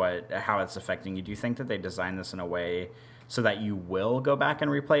versus how it's affecting you, do you think that they designed this in a way so that you will go back and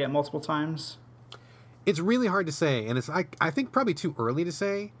replay it multiple times? It's really hard to say. And it's I think probably too early to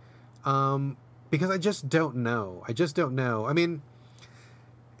say. Because I just don't know. I mean,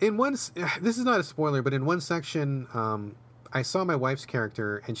 In one, this is not a spoiler, but in one section, I saw my wife's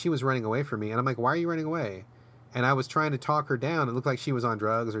character and she was running away from me, and I'm like, "Why are you running away?" And I was trying to talk her down. It looked like she was on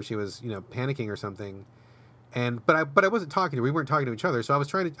drugs or she was, panicking or something. And but I wasn't talking to her. We weren't talking to each other. So I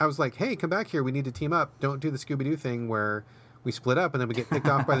was like, "Hey, come back here. We need to team up. Don't do the Scooby Doo thing where we split up and then we get picked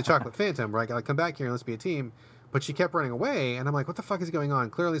off by the Chocolate Phantom. Right? Like, come back here and let's be a team." But she kept running away, and I'm like, "What the fuck is going on?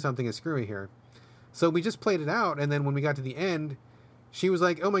 Clearly something is screwy here." So we just played it out, and then when we got to the end, she was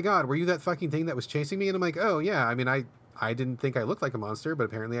like, "Oh my God, were you that fucking thing that was chasing me?" And I'm like, "Oh yeah. I mean, I didn't think I looked like a monster, but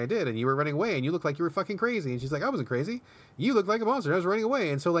apparently I did. And you were running away, and you looked like you were fucking crazy." And she's like, "I wasn't crazy. You looked like a monster. I was running away."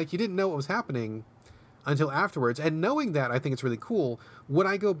 And so like you didn't know what was happening until afterwards. And knowing that, I think it's really cool. Would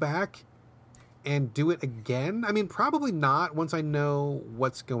I go back and do it again? I mean, probably not once I know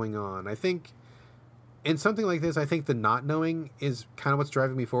what's going on. I think in something like this, I think the not knowing is kind of what's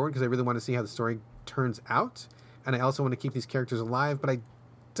driving me forward because I really want to see how the story turns out. And I also want to keep these characters alive, but I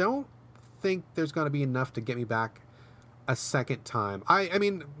don't think there's going to be enough to get me back a second time. I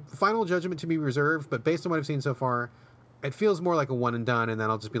mean, final judgment to be reserved, but based on what I've seen so far, it feels more like a one and done, and then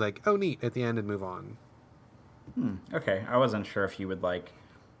I'll just be like, "Oh, neat," at the end and move on. Okay, I wasn't sure if you would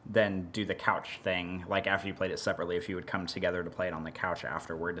then do the couch thing, like after you played it separately, if you would come together to play it on the couch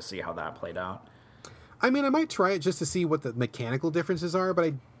afterward to see how that played out. I mean, I might try it just to see what the mechanical differences are, but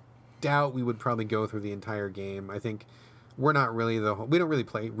I doubt we would probably go through the entire game. I think we don't really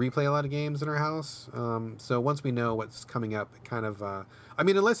replay a lot of games in our house. So once we know what's coming up, it kind of, I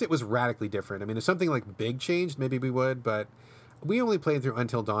mean, unless it was radically different. I mean, if something like big changed, maybe we would, but we only played through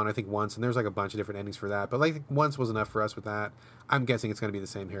Until Dawn, I think, once, and there's like a bunch of different endings for that. But like once was enough for us with that. I'm guessing it's going to be the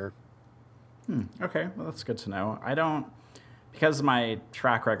same here. Okay, well, that's good to know. Because my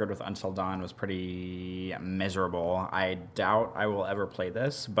track record with Until Dawn was pretty miserable, I doubt I will ever play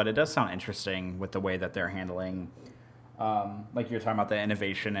this, but it does sound interesting with the way that they're handling, like you were talking about the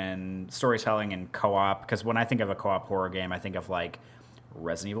innovation in storytelling and co-op, because when I think of a co-op horror game, I think of like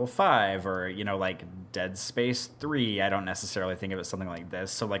Resident Evil 5 or, like Dead Space 3. I don't necessarily think of it something like this.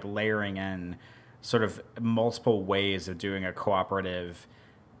 So like layering in sort of multiple ways of doing a cooperative,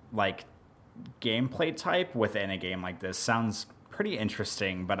 like, gameplay type within a game like this sounds pretty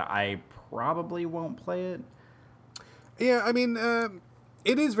interesting, but I probably won't play it. Yeah, I mean,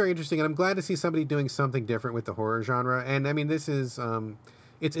 it is very interesting, and I'm glad to see somebody doing something different with the horror genre. And I mean, this is,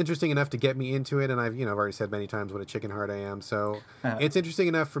 it's interesting enough to get me into it, and I've already said many times what a chicken heart I am, so it's interesting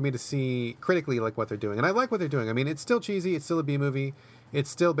enough for me to see critically like what they're doing, and I like what they're doing. I mean, it's still cheesy, it's still a B movie, it's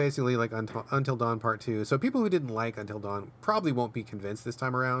still basically like Until Dawn Part 2, so people who didn't like Until Dawn probably won't be convinced this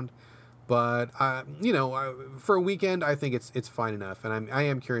time around. But for a weekend, I think it's fine enough, and I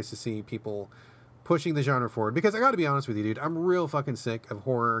am curious to see people pushing the genre forward, because I got to be honest with you, dude, I'm real fucking sick of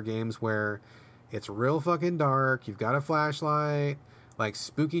horror games where it's real fucking dark. You've got a flashlight, like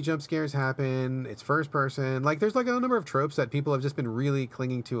spooky jump scares happen. It's first person. Like there's like a number of tropes that people have just been really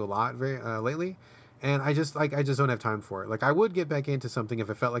clinging to a lot lately, and I just don't have time for it. Like I would get back into something if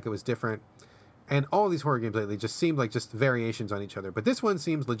it felt like it was different. And all these horror games lately just seemed like just variations on each other. But this one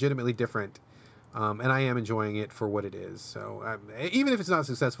seems legitimately different, and I am enjoying it for what it is. So even if it's not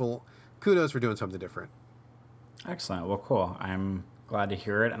successful, kudos for doing something different. Excellent. Well, cool. I'm glad to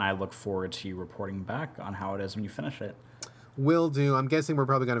hear it, and I look forward to you reporting back on how it is when you finish it. Will do. I'm guessing we're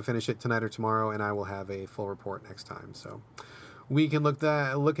probably going to finish it tonight or tomorrow, and I will have a full report next time. So we can look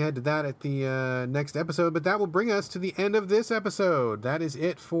ahead to that at the next episode, but that will bring us to the end of this episode. That is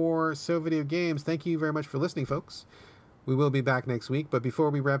it for So Video Games. Thank you very much for listening, folks. We will be back next week, but before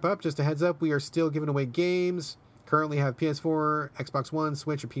we wrap up, just a heads up, we are still giving away games. Currently have PS4, Xbox One,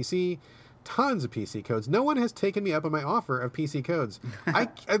 Switch, or PC. Tons of PC codes. No one has taken me up on my offer of PC codes. I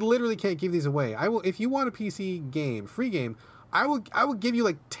literally can't give these away. I will, if you want a PC game, free game, I will give you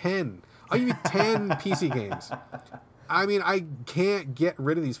like 10. I'll give you 10 PC games. I mean, I can't get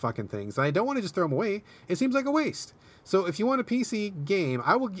rid of these fucking things. And I don't want to just throw them away. It seems like a waste. So if you want a PC game,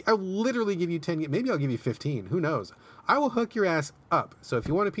 I'll literally give you 10. Maybe I'll give you 15. Who knows? I will hook your ass up. So if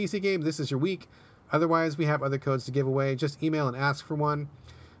you want a PC game, this is your week. Otherwise, we have other codes to give away. Just email and ask for one.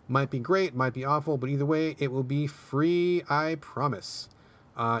 Might be great, might be awful, but either way, it will be free, I promise.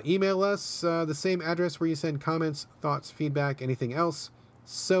 Email us, the same address where you send comments, thoughts, feedback, anything else.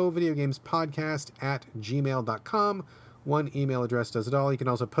 sovideogamespodcast@gmail.com. One email address does it all. You can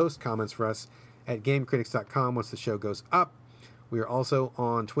also post comments for us at gamecritics.com once the show goes up. We are also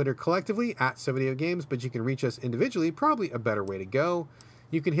on Twitter collectively @SoVideoGames, but you can reach us individually, probably a better way to go.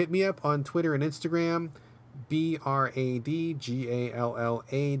 You can hit me up on Twitter and Instagram,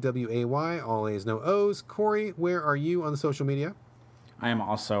 BRADGALLAWAY, all A's, no O's. Corey, where are you on the social media? I am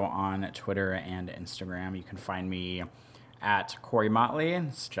also on Twitter and Instagram. You can find me at Corey Motley.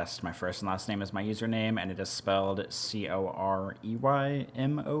 It's just my first and last name is my username, and it is spelled COREYMOTLEY.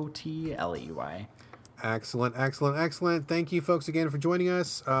 Excellent, excellent, excellent. Thank you, folks, again for joining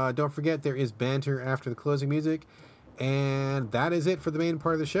us. Don't forget, there is banter after the closing music. And that is it for the main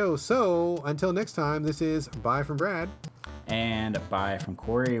part of the show. So, until next time, this is bye from Brad. And bye from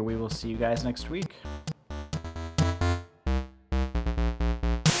Corey. We will see you guys next week.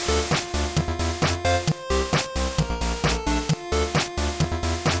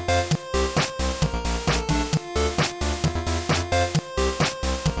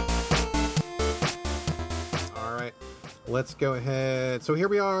 Let's go ahead. So here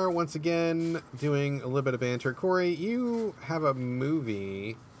we are once again doing a little bit of banter. Corey, you have a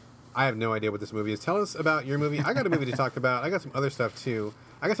movie. I have no idea what this movie is. Tell us about your movie. I got a movie to talk about. I got some other stuff too.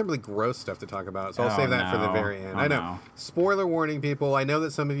 I got some really gross stuff to talk about, so I'll save that for the very end. I know. No. Spoiler warning, people. I know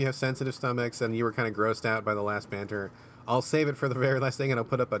that some of you have sensitive stomachs and you were kind of grossed out by the last banter. I'll save it for the very last thing, and I'll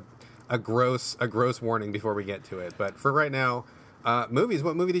put up a gross warning before we get to it. But for right now, movies.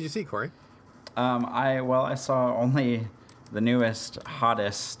 What movie did you see, Corey? I saw only the newest,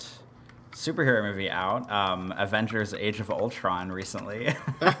 hottest superhero movie out, Avengers: Age of Ultron, recently.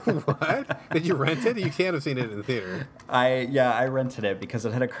 What? Did you rent it? You can't have seen it in the theater. I rented it because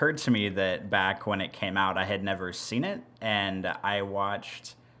it had occurred to me that back when it came out, I had never seen it, and I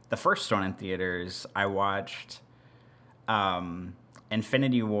watched the first one in theaters. I watched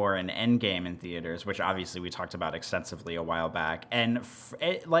Infinity War and Endgame in theaters, which obviously we talked about extensively a while back. And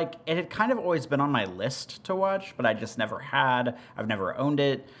it had kind of always been on my list to watch, but I just never had. I've never owned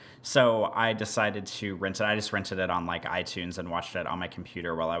it. So I decided to rent it. I just rented it on like iTunes and watched it on my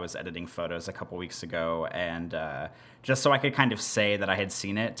computer while I was editing photos a couple weeks ago. And just so I could kind of say that I had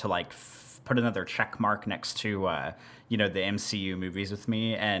seen it to like put another check mark next to, the MCU movies with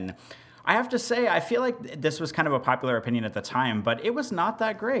me. And I have to say, I feel like this was kind of a popular opinion at the time, but it was not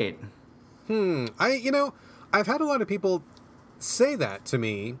that great. I've had a lot of people say that to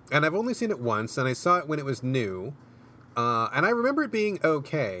me, and I've only seen it once, and I saw it when it was new, and I remember it being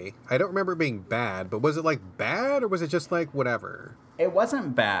okay. I don't remember it being bad, but was it, like, bad, or was it just, like, whatever? It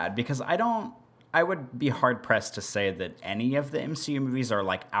wasn't bad, because I would be hard-pressed to say that any of the MCU movies are,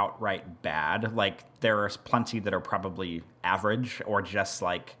 like, outright bad. Like, there are plenty that are probably average, or just,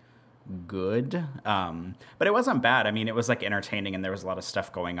 like, good, but it wasn't bad. I mean, it was like entertaining, and there was a lot of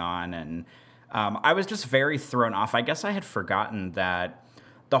stuff going on, and I was just very thrown off. I guess I had forgotten that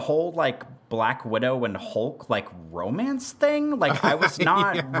the whole like Black Widow and Hulk like romance thing, like I was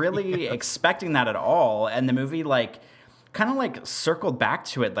not really expecting that at all, and the movie like kind of like circled back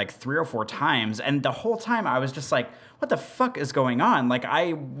to it like 3 or 4 times, and the whole time I was just like, what the fuck is going on? Like,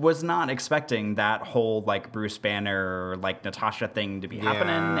 I was not expecting that whole, like, Bruce Banner, like, Natasha thing to be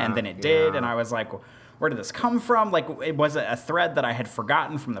happening, and then it did, and I was like, where did this come from? Like, it was a thread that I had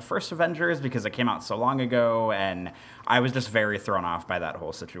forgotten from the first Avengers because it came out so long ago, and I was just very thrown off by that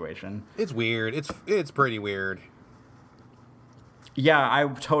whole situation. It's weird. It's pretty weird. Yeah, I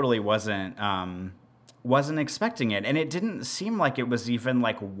totally wasn't expecting it, and it didn't seem like it was even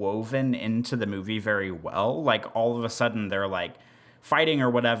like woven into the movie very well. Like all of a sudden they're like fighting or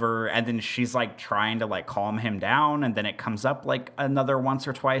whatever, and then she's like trying to like calm him down, and then it comes up like another once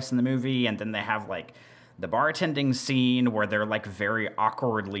or twice in the movie, and then they have like the bartending scene where they're like very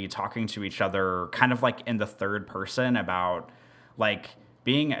awkwardly talking to each other, kind of like in the third person about like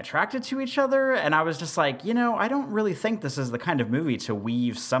being attracted to each other. And I was just like, I don't really think this is the kind of movie to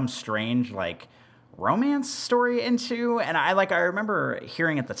weave some strange like romance story into. And I remember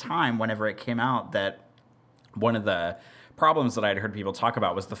hearing at the time whenever it came out that one of the problems that I'd heard people talk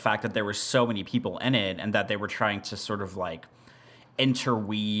about was the fact that there were so many people in it, and that they were trying to sort of like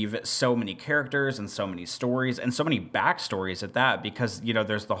interweave so many characters and so many stories and so many backstories at that, because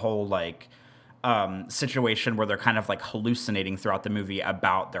there's the whole like situation where they're kind of like hallucinating throughout the movie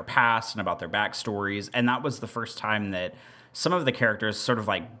about their past and about their backstories. And that was the first time that some of the characters sort of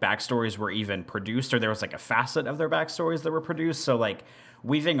like backstories were even produced, or there was like a facet of their backstories that were produced. So like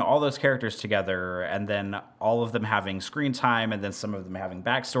weaving all those characters together, and then all of them having screen time, and then some of them having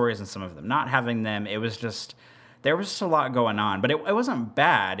backstories and some of them not having them. It was just, there was just a lot going on, but it wasn't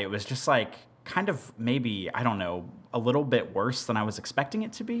bad. It was just like kind of maybe, I don't know, a little bit worse than I was expecting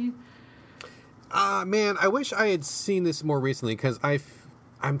it to be. Man, I wish I had seen this more recently, because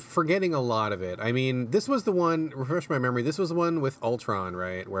I'm forgetting a lot of it. I mean, this was the one, refresh my memory, this was the one with Ultron,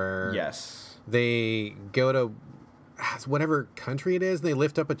 right? Where yes, they go to whatever country it is, and they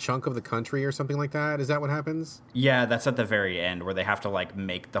lift up a chunk of the country or something like that. Is that what happens? Yeah, that's at the very end, where they have to like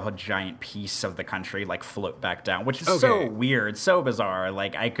make the whole giant piece of the country like float back down, which is so weird, so bizarre.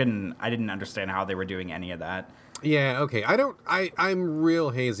 Like I didn't understand how they were doing any of that. Yeah, okay. I'm real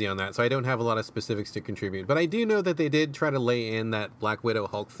hazy on that, so I don't have a lot of specifics to contribute. But I do know that they did try to lay in that Black Widow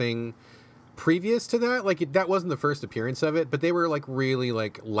Hulk thing previous to that. Like, that wasn't the first appearance of it, but they were, like, really,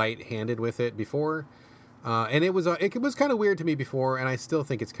 like, light-handed with it before. And it was kind of weird to me before, and I still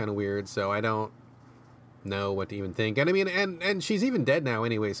think it's kind of weird, so I don't know what to even think. And I mean, and she's even dead now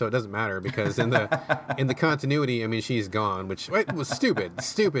anyway, so it doesn't matter, because in the continuity, I mean, she's gone, which was stupid.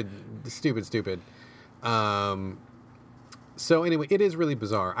 So anyway, it is really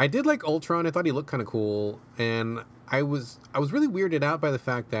bizarre. I did like Ultron. I thought he looked kind of cool, and I was really weirded out by the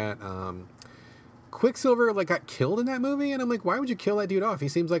fact that Quicksilver like got killed in that movie, and I'm like, why would you kill that dude off? He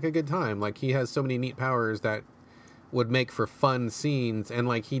seems like a good time. Like, he has so many neat powers that would make for fun scenes, and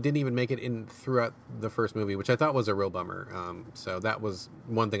like, he didn't even make it in throughout the first movie, which I thought was a real bummer. So that was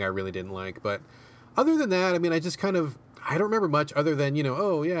one thing I really didn't like. But other than that, I mean, I don't remember much other than,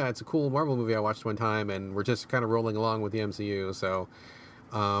 oh yeah, it's a cool Marvel movie I watched one time, and we're just kind of rolling along with the MCU. So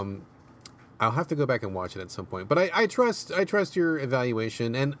I'll have to go back and watch it at some point. But I trust your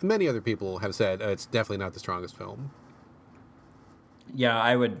evaluation, and many other people have said it's definitely not the strongest film. Yeah,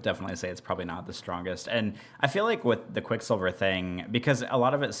 I would definitely say it's probably not the strongest. And I feel like with the Quicksilver thing, because a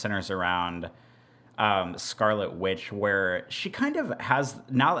lot of it centers around Scarlet Witch, where she kind of has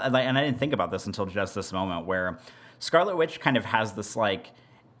now, and I didn't think about this until just this moment, where Scarlet Witch kind of has this like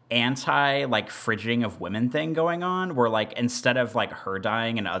anti like fridging of women thing going on, where like instead of like her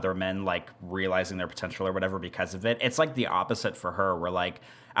dying and other men like realizing their potential or whatever because of it, it's like the opposite for her, where like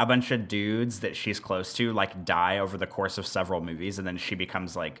a bunch of dudes that she's close to like die over the course of several movies, and then she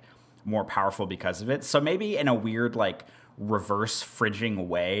becomes like more powerful because of it. So maybe in a weird like reverse fridging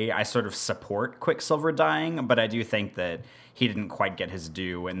way, I sort of support Quicksilver dying, but I do think that he didn't quite get his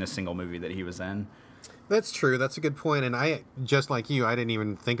due in the single movie that he was in. That's true. That's a good point. And I, just like you, I didn't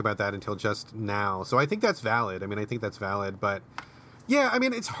even think about that until just now. So I think that's valid. I mean, I think that's valid. But yeah, I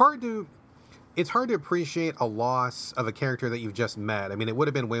mean, it's hard to appreciate a loss of a character that you've just met. I mean, it would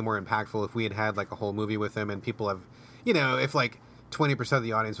have been way more impactful if we had had like a whole movie with him, and people have, if like 20% of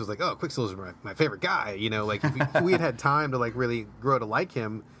the audience was like, oh, Quicksilver's my favorite guy, like if we had time to like really grow to like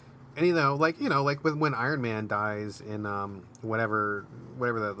him. And like when Iron Man dies in whatever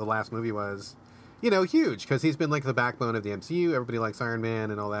the last movie was, huge, because he's been like the backbone of the MCU. Everybody likes Iron Man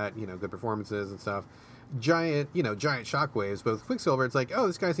and all that, good performances and stuff. Giant shockwaves. But with Quicksilver, it's like, oh,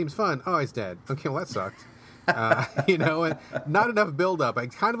 this guy seems fun. Oh, he's dead. Okay, well, that sucked. And not enough build-up.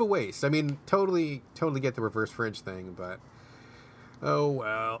 Like, kind of a waste. I mean, totally get the reverse fridge thing, but oh,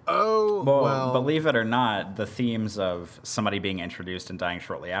 well. Well. Believe it or not, the themes of somebody being introduced and dying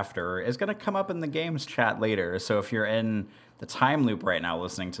shortly after is going to come up in the games chat later. So if you're in the time loop right now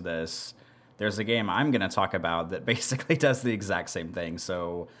listening to this, there's a game I'm going to talk about that basically does the exact same thing.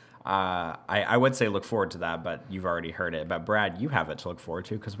 So I would say look forward to that, but you've already heard it. But Brad, you have it to look forward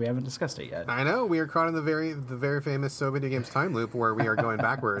to because we haven't discussed it yet. I know. We are caught in the very famous So Video Games time loop where we are going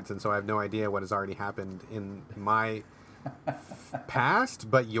backwards, and so I have no idea what has already happened in my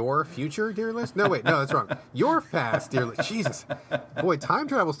past, but your future, dear list. No, wait, no, that's wrong. Your past, dear list. Jesus. Boy, time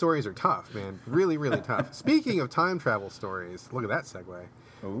travel stories are tough, man. Really, really tough. Speaking of time travel stories, look at that segue.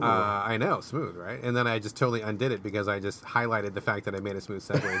 I know, smooth, right? And then I just totally undid it because I just highlighted the fact that I made a smooth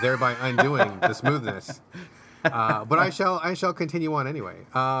segue, thereby undoing the smoothness. But I shall continue on anyway.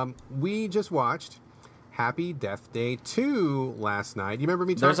 We just watched Happy Death Day 2 last night. You remember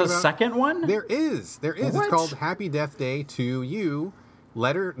me talking about... There's a second one? There is. What? It's called Happy Death Day 2 U,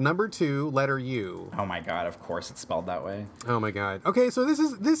 number 2, letter U. Oh my god, of course it's spelled that way. Oh my god. Okay, so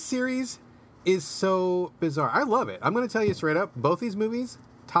this series is so bizarre. I love it. I'm going to tell you straight up, both these movies,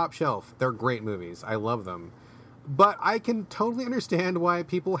 top shelf. They're great movies. I love them. But I can totally understand why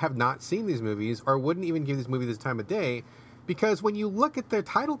people have not seen these movies or wouldn't even give these movies this time of day, because when you look at their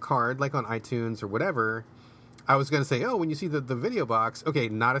title card, like on iTunes or whatever, I was going to say, oh, when you see the video box, okay,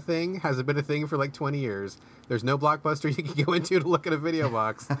 not a thing, hasn't been a thing for like 20 years. There's no Blockbuster you can go into to look at a video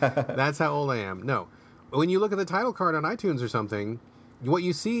box. That's how old I am. No. When you look at the title card on iTunes or something, what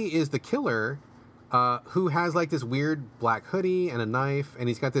you see is the killer who has like this weird black hoodie and a knife, and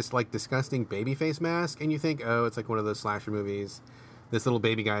he's got this like disgusting baby face mask, and you think, oh, it's like one of those slasher movies. This little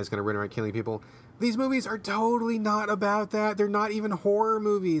baby guy is going to run around killing people. These movies are totally not about that. They're not even horror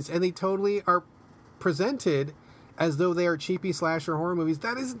movies, and they totally are presented as though they are cheapy slasher horror movies.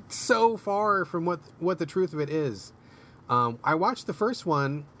 That is so far from what the truth of it is. I watched the first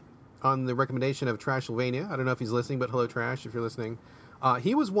one on the recommendation of Trashylvania. I don't know if he's listening, but hello, Trash, if you're listening.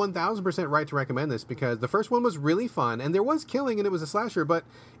 He was 1,000% right to recommend this because the first one was really fun, and there was killing, and it was a slasher, but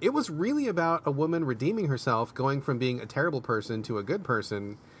it was really about a woman redeeming herself, going from being a terrible person to a good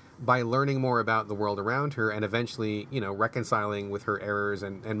person by learning more about the world around her and eventually, reconciling with her errors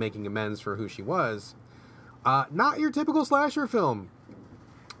and making amends for who she was. Not your typical slasher film.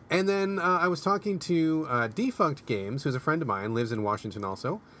 And then I was talking to Defunct Games, who's a friend of mine, lives in Washington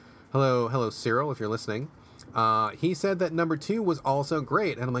also. Hello, Cyril, if you're listening. He said that number 2 was also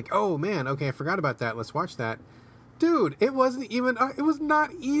great. And I'm like, oh, man, okay, I forgot about that. Let's watch that. Dude, it was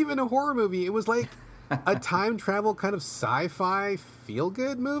not even a horror movie. It was like a time travel kind of sci-fi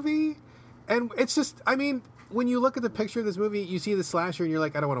feel-good movie. And it's just, I mean, when you look at the picture of this movie, you see the slasher and you're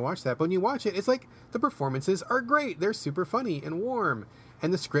like, I don't want to watch that. But when you watch it, it's like the performances are great. They're super funny and warm.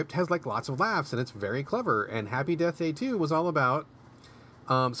 And the script has like lots of laughs and it's very clever. And Happy Death Day 2 was all about...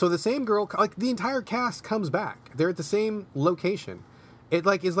 so the same girl, like the entire cast comes back. They're at the same location. It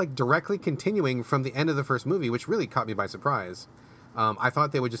like is like directly continuing from the end of the first movie, which really caught me by surprise. I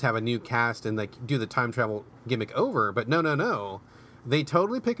thought they would just have a new cast and like do the time travel gimmick over, but no. They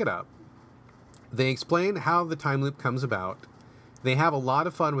totally pick it up. They explain how the time loop comes about. They have a lot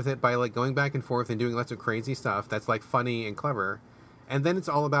of fun with it by like going back and forth and doing lots of crazy stuff that's like funny and clever. And then it's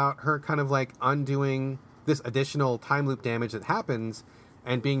all about her kind of like undoing this additional time loop damage that happens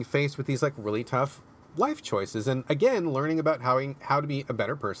and being faced with these like really tough life choices. And again, learning about how to be a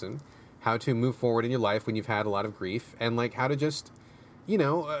better person, how to move forward in your life when you've had a lot of grief, and like how to just,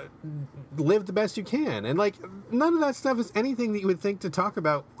 live the best you can. And like none of that stuff is anything that you would think to talk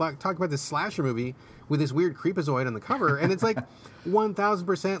about this slasher movie with this weird creepazoid on the cover. And it's like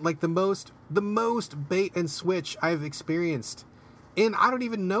 1000% like the most bait and switch I've experienced in I don't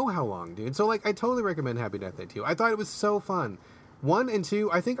even know how long, dude. So like I totally recommend Happy Death Day 2. I thought it was so fun. 1 and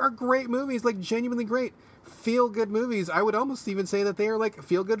 2, I think, are great movies, like genuinely great, feel-good movies. I would almost even say that they are like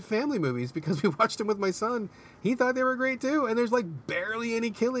feel-good family movies because we watched them with my son. He thought they were great too, and there's like barely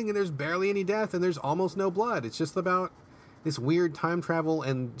any killing, and there's barely any death, and there's almost no blood. It's just about this weird time travel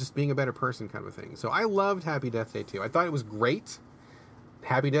and just being a better person kind of thing. So I loved Happy Death Day 2. I thought it was great.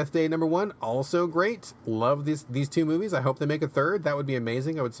 Happy Death Day number 1, also great. Love these 2 movies. I hope they make a third. That would be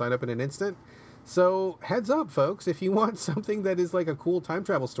amazing. I would sign up in an instant. So heads up, folks, if you want something that is like a cool time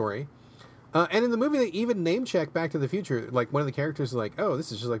travel story. And in the movie, they even name check Back to the Future. Like one of the characters is like, oh,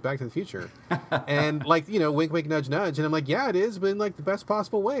 this is just like Back to the Future. And like, wink, wink, nudge, nudge. And I'm like, yeah, it is, but in like the best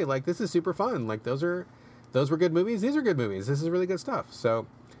possible way. Like, this is super fun. Like those were good movies. These are good movies. This is really good stuff. So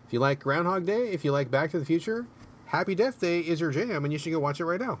if you like Groundhog Day, if you like Back to the Future, Happy Death Day is your jam, and you should go watch it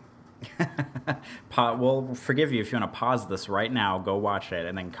right now. We'll forgive you if you want to pause this right now, go watch it,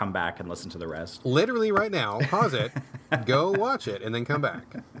 and then come back and listen to the rest. Literally right now, pause it, go watch it, and then come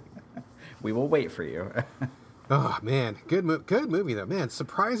back. We will wait for you. Oh, man. Good movie, though. Man,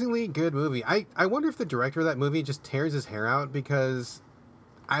 surprisingly good movie. I wonder if the director of that movie just tears his hair out, because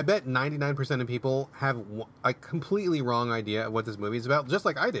I bet 99% of people have a completely wrong idea of what this movie is about, just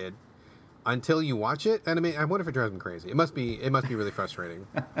like I did, until you watch it. And I mean, I wonder if it drives them crazy. It must be really frustrating.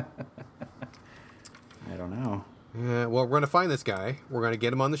 I don't know. Yeah, well, we're going to find this guy. We're going to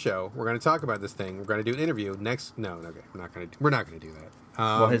get him on the show. We're going to talk about this thing. We're going to do an interview next. No, okay, we're not going to do that.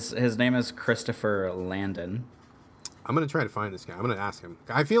 Well, his name is Christopher Landon. I'm going to try to find this guy. I'm going to ask him.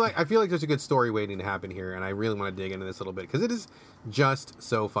 I feel like there's a good story waiting to happen here, and I really want to dig into this a little bit because it is just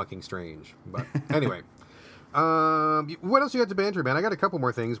so fucking strange. But anyway, what else you got to banter, man? I got a couple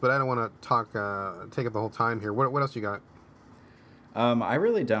more things, but I don't want to take up the whole time here. What else you got? I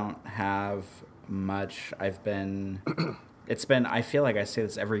really don't have much. I feel like I say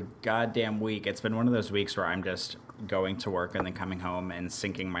this every goddamn week. It's been one of those weeks where I'm just going to work and then coming home and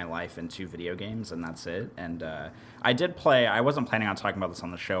sinking my life into video games, and that's it. And I wasn't planning on talking about this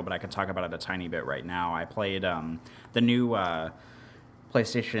on the show, but I could talk about it a tiny bit right now. I played the new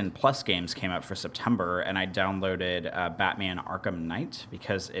PlayStation Plus games came out for September, and I downloaded Batman Arkham Knight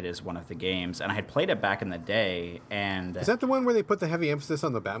because it is one of the games, and I had played it back in the day. And is that the one where they put the heavy emphasis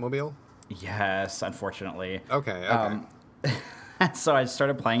on the Batmobile? Yes, unfortunately. Okay. So I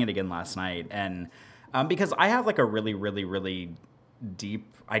started playing it again last night, and because I have like a really, really, really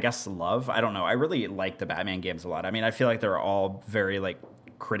deep, I guess, love. I don't know. I really like the Batman games a lot. I mean, I feel like they're all very like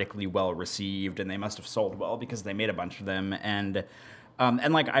critically well received, and they must have sold well because they made a bunch of them. And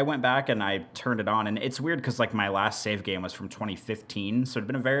like I went back and I turned it on, and it's weird because like my last save game was from 2015, so it'd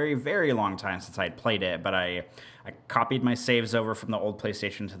been a very, very long time since I had played it. But I copied my saves over from the old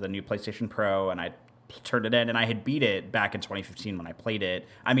PlayStation to the new PlayStation Pro, and I turned it in, and I had beat it back in 2015 when I played it.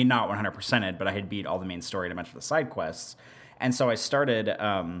 I mean, not 100%ed, but I had beat all the main story and a bunch of the side quests. And so I started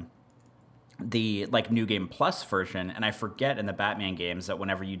the like New Game Plus version, and I forget in the Batman games that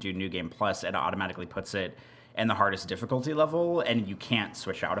whenever you do New Game Plus, it automatically puts it in the hardest difficulty level, and you can't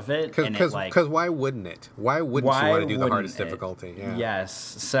switch out of it. Because why wouldn't it? Why wouldn't you want to do the hardest difficulty? Yeah. Yes.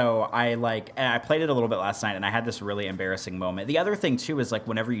 So I played it a little bit last night, and I had this really embarrassing moment. The other thing too is like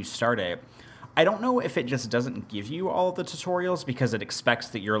whenever you start it, I don't know if it just doesn't give you all of the tutorials because it expects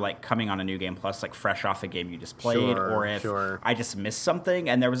that you're like coming on a New Game Plus, like fresh off a game you just played, or if I just missed something.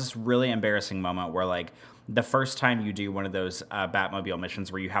 And there was this really embarrassing moment where like the first time you do one of those Batmobile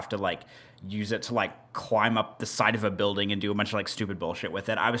missions where you have to like use it to like climb up the side of a building and do a bunch of like stupid bullshit with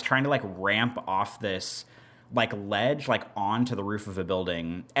it. I was trying to like ramp off this like ledge like onto the roof of a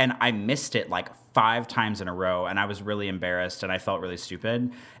building, and I missed it like 5 times in a row, and I was really embarrassed and I felt really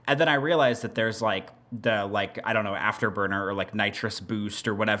stupid. And then I realized that there's like the like I don't know, afterburner or like nitrous boost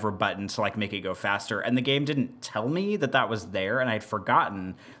or whatever button to like make it go faster, and the game didn't tell me that that was there, and I'd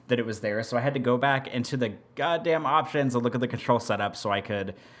forgotten that it was there. So I had to go back into the goddamn options and look at the control setup so I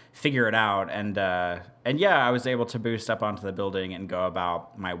could figure it out. And yeah, I was able to boost up onto the building and go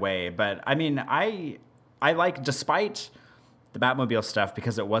about my way. But I mean, I like, despite the Batmobile stuff,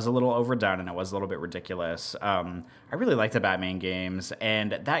 because it was a little overdone and it was a little bit ridiculous, I really like the Batman games,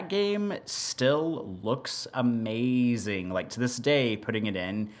 and that game still looks amazing. Like, to this day, putting it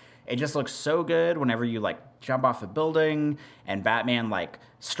in, it just looks so good whenever you, like, jump off a building, and Batman, like,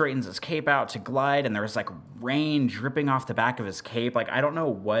 straightens his cape out to glide, and there's, like, rain dripping off the back of his cape. Like, I don't know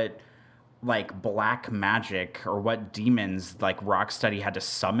what like black magic or what demons like Rocksteady had to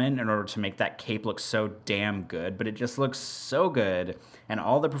summon in order to make that cape look so damn good, but it just looks so good, and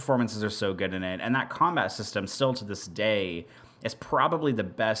all the performances are so good in it. And that combat system still to this day is probably the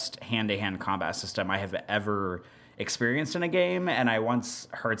best hand-to-hand combat system I have ever experienced in a game. And I once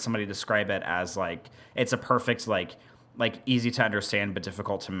heard somebody describe it as like it's a perfect like easy to understand but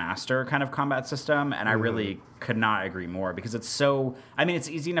difficult to master kind of combat system, and I really could not agree more, because it's so, I mean, it's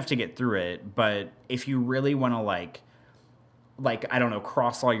easy enough to get through it, but if you really want to like I don't know,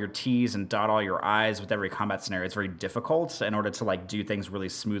 cross all your T's and dot all your I's with every combat scenario, it's very difficult in order to like do things really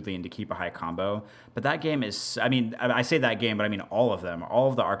smoothly and to keep a high combo. But that game is, I mean, I say that game, but I mean all of them. All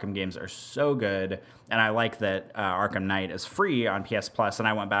of the Arkham games are so good, and I like that Arkham Knight is free on PS Plus, and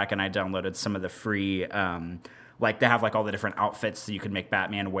I went back and I downloaded some of the free like they have like all the different outfits that you can make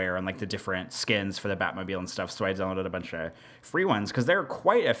Batman wear and like the different skins for the Batmobile and stuff. So I downloaded a bunch of free ones because there are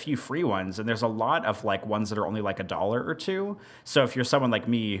quite a few free ones, and there's a lot of like ones that are only like $1 or $2. So if you're someone like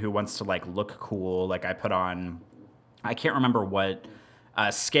me who wants to like look cool, like I put on, I can't remember what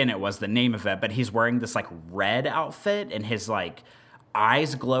skin it was, the name of it, but he's wearing this like red outfit, and his like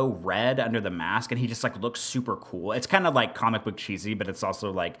eyes glow red under the mask, and he just like looks super cool. It's kind of like comic book cheesy, but it's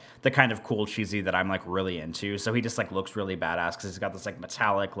also like the kind of cool cheesy that I'm like really into. So he just like looks really badass because he's got this like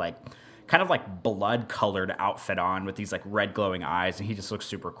metallic, like kind of like blood colored outfit on with these like red glowing eyes, and he just looks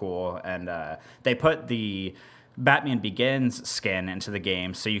super cool. And they put the Batman Begins skin into the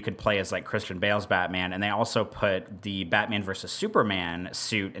game so you could play as like Christian Bale's Batman, and they also put the Batman versus Superman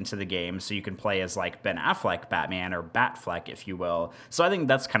suit into the game so you can play as like Ben Affleck Batman, or Batfleck if you will. So I think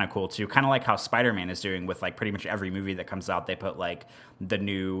that's kind of cool too, kind of like how Spider-Man is doing with like pretty much every movie that comes out. They put like the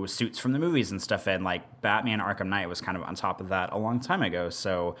new suits from the movies and stuff in. Like Batman Arkham Knight was kind of on top of that a long time ago,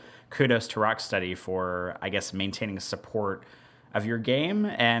 so kudos to Rocksteady for, I guess, maintaining support of your game,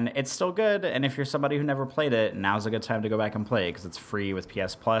 and it's still good. And if you're somebody who never played it, now's a good time to go back and play because it's free with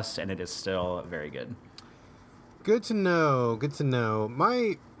PS Plus, and it is still very good. Good to know. Good to know.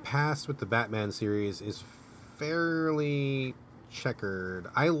 My past with the Batman series is fairly checkered.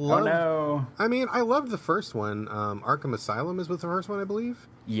 I loved the first one. Arkham Asylum is with the first one, I believe.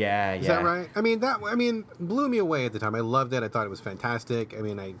 Yeah. Is that right? I mean, blew me away at the time. I loved it. I thought it was fantastic. I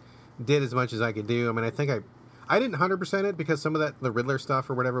mean, I did as much as I could do. I mean, I think I didn't 100% it because some of the Riddler stuff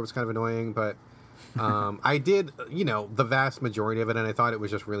or whatever was kind of annoying, but I did, the vast majority of it, and I thought it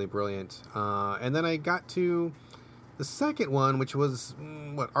was just really brilliant. And then I got to the second one, which was,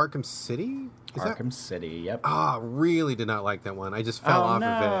 Arkham City? City, yep. Really did not like that one. I just fell off of it.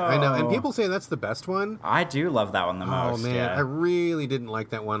 I know, and people say that's the best one. I do love that one the most. Oh, man, yeah. I really didn't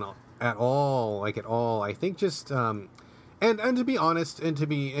like that one at all, I think just... And to be honest, and to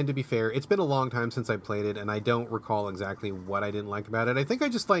be fair, it's been a long time since I played it, and I don't recall exactly what I didn't like about it. I think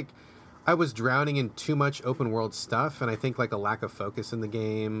I was drowning in too much open world stuff, and I think like a lack of focus in the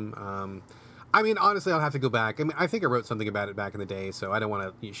game. I mean, honestly, I'll have to go back. I mean, I think I wrote something about it back in the day, so I don't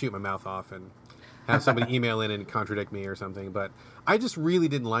want to shoot my mouth off and have somebody email in and contradict me or something. But I just really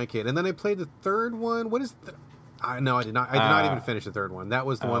didn't like it. And then I played the third one. What is the... No, I did not. I did not even finish the third one. That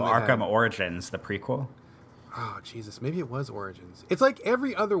was the one that Arkham Origins, the prequel. Oh, Jesus. Maybe it was Origins. It's like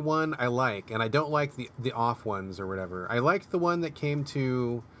every other one I like, and I don't like the off ones or whatever. I liked the one that came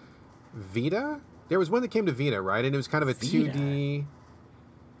to Vita. There was one that came to Vita, right? And it was kind of a Vita. 2D.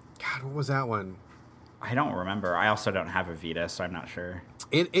 God, what was that one? I don't remember. I also don't have a Vita, so I'm not sure.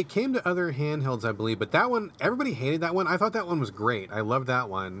 It came to other handhelds, I believe, but that one, everybody hated that one. I thought that one was great. I loved that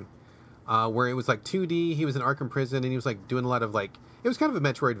one, where it was like 2D. He was in Arkham Prison, and he was like doing a lot of like, it was kind of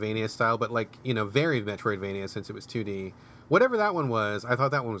a Metroidvania style, but like, you know, very Metroidvania since it was 2D. Whatever that one was, I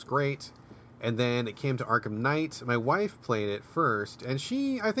thought that one was great. And then it came to Arkham Knight. My wife played it first, and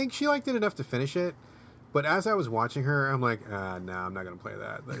I think she liked it enough to finish it. But as I was watching her, I'm like, no, I'm not going to play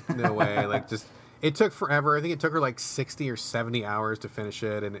that. Like, no way. Like, just, it took forever. I think it took her like 60 or 70 hours to finish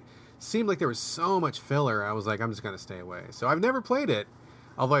it. And it seemed like there was so much filler. I was like, I'm just going to stay away. So I've never played it,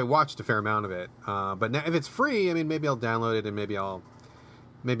 although I watched a fair amount of it. But now, if it's free, I mean, maybe I'll download it and maybe I'll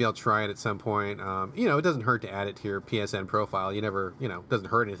try it at some point. You know, it doesn't hurt to add it to your PSN profile. You never, you know, it doesn't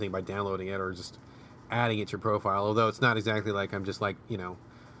hurt anything by downloading it or just adding it to your profile. Although it's not exactly like I'm just like, you know,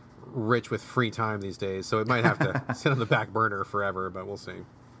 rich with free time these days, so it might have to sit on the back burner forever, but we'll see.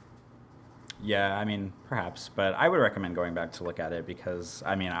 Yeah, I mean, perhaps, but I would recommend going back to look at it because,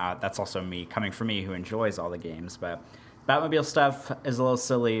 I mean, that's also me, coming from me who enjoys all the games, but Batmobile stuff is a little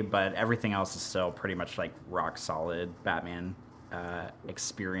silly, but everything else is still pretty much like rock solid Batman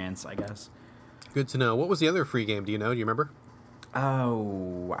experience, I guess. Good to know. What was the other free game? Do you know? Do you remember?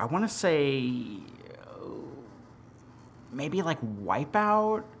 Oh, I want to say maybe like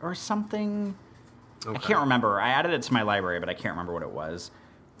Wipeout or something. Okay. I can't remember. I added it to my library, but I can't remember what it was.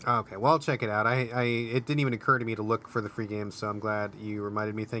 Okay, well, I'll check it out. It didn't even occur to me to look for the free games, so I'm glad you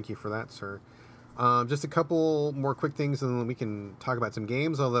reminded me. Thank you for that, sir. Just a couple more quick things, and then we can talk about some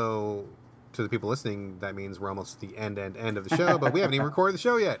games, although to the people listening, that means we're almost at the end of the show, but we haven't even recorded the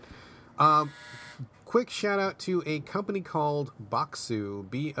show yet. Quick shout out to a company called Bokksu,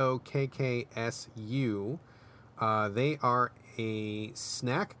 Bokksu. They are a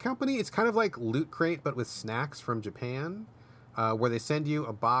snack company. It's kind of like Loot Crate, but with snacks from Japan, where they send you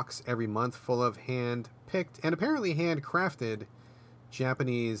a box every month full of hand-picked and apparently handcrafted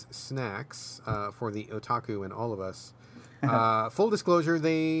Japanese snacks for the otaku and all of us. Full disclosure,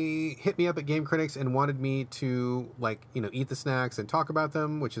 they hit me up at Game Critics and wanted me to, like, you know, eat the snacks and talk about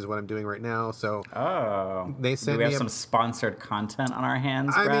them, which is what I'm doing right now. So they sent Do we me have some sponsored content on our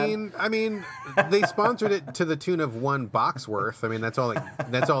hands, Brad? I mean, they sponsored it to the tune of one box worth. I mean, that's all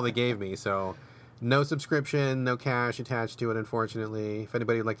they gave me. So no subscription, no cash attached to it, unfortunately. If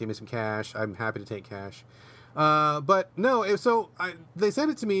anybody would like to give me some cash, I'm happy to take cash. But no, they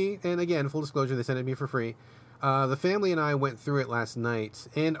sent it to me, and again, full disclosure, they sent it to me for free. The family and I went through it last night,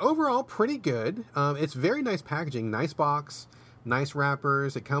 and overall, pretty good. It's very nice packaging, nice box, nice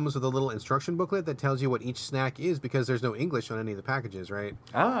wrappers. It comes with a little instruction booklet that tells you what each snack is because there's no English on any of the packages, right?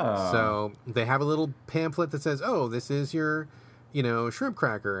 Oh. So they have a little pamphlet that says, oh, this is your, you know, shrimp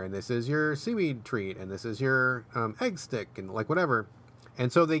cracker, and this is your seaweed treat, and this is your egg stick, and like whatever.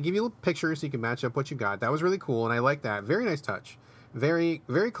 And so they give you little pictures so you can match up what you got. That was really cool, and I like that. Very nice touch. Very,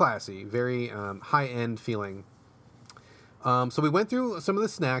 very classy. Very high-end feeling. So we went through some of the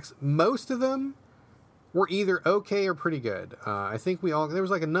snacks. Most of them were either okay or pretty good. I think there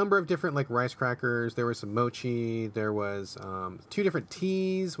was like a number of different like rice crackers. There was some mochi. There was 2 different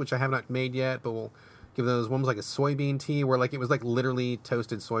teas, which I have not made yet, but we'll give those. One was like a soybean tea where like it was like literally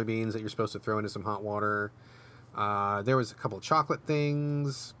toasted soybeans that you're supposed to throw into some hot water. There was a couple of chocolate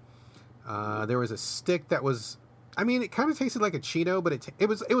things. There was a stick that was, I mean, it kind of tasted like a Cheeto, but it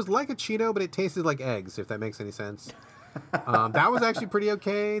was like a Cheeto, but it tasted like eggs, if that makes any sense. That was actually pretty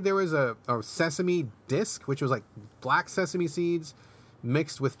okay. There was a sesame disc, which was like black sesame seeds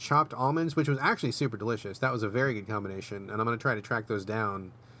mixed with chopped almonds, which was actually super delicious. That was a very good combination, and I'm going to try to track those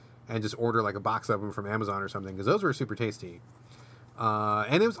down and just order like a box of them from Amazon or something, because those were super tasty.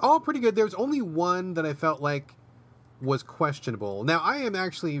 And it was all pretty good. There was only one that I felt like was questionable. Now, I am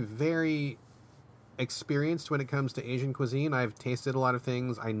actually very experienced when it comes to Asian cuisine. I've tasted a lot of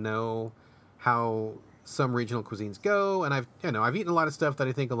things. I know how some regional cuisines go, and I've eaten a lot of stuff that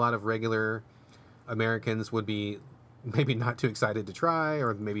I think a lot of regular Americans would be maybe not too excited to try,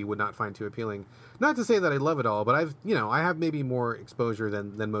 or maybe would not find too appealing. Not to say that I love it all, but I have maybe more exposure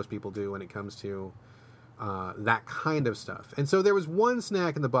than most people do when it comes to that kind of stuff. And so there was one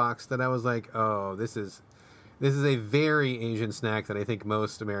snack in the box that I was like, oh, this is a very Asian snack that I think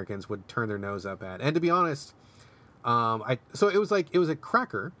most Americans would turn their nose up at. And to be honest, so it was a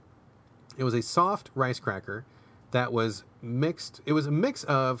cracker. It was a soft rice cracker that was mixed. It was a mix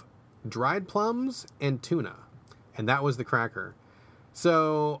of dried plums and tuna, and that was the cracker.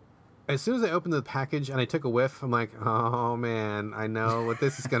 So as soon as I opened the package and I took a whiff, I'm like, oh man, I know what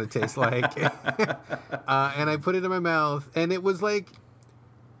this is going to taste like. And I put it in my mouth, and it was like,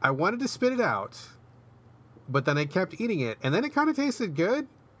 I wanted to spit it out, but then I kept eating it, and then it kind of tasted good,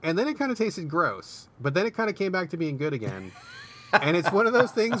 and then it kind of tasted gross, but then it kind of came back to being good again. And it's one of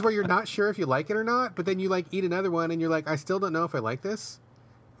those things where you're not sure if you like it or not, but then you like eat another one and you're like, I still don't know if I like this.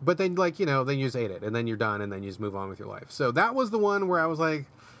 But then like, you know, then you just ate it and then you're done and then you just move on with your life. So that was the one where I was like,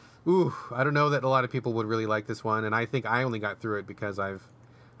 ooh, I don't know that a lot of people would really like this one. And I think I only got through it because I've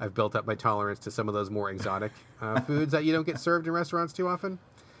built up my tolerance to some of those more exotic foods that you don't get served in restaurants too often.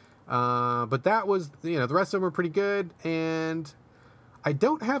 But that was, you know, the rest of them were pretty good. And I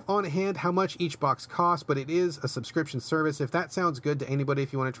don't have on hand how much each box costs, but it is a subscription service. If that sounds good to anybody,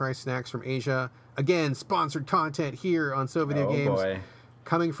 if you want to try snacks from Asia, again, sponsored content here on So Video Games. Boy.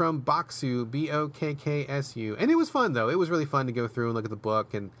 Coming from Bokksu, Bokksu. And it was fun, though. It was really fun to go through and look at the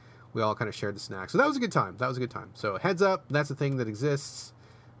book, and we all kind of shared the snacks. So that was a good time. So heads up, that's a thing that exists.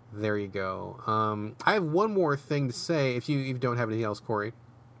 There you go. I have one more thing to say, if you don't have anything else, Corey.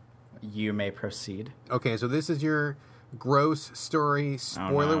 You may proceed. Okay, so this is your gross story.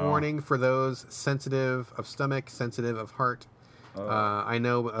 Spoiler warning for those sensitive of stomach, sensitive of heart. I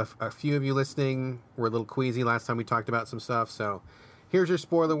know a few of you listening were a little queasy last time we talked about some stuff, so here's your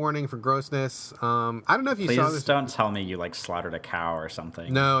spoiler warning for grossness. I don't know if you saw this. Please don't tell me you like slaughtered a cow or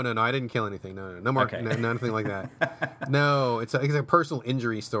something. No, I didn't kill anything. No more, Okay. nothing like that. No, it's a personal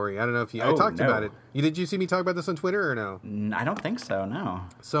injury story. I don't know if you. I talked about it. Did you see me talk about this on Twitter or no? I don't think so. No.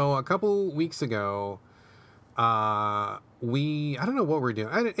 So a couple weeks ago, I don't know what we're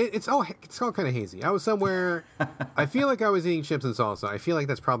doing. It's all kind of hazy. I was somewhere. I feel like I was eating chips and salsa. I feel like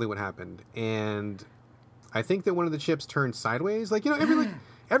that's probably what happened. And I think that one of the chips turned sideways. Like, you know,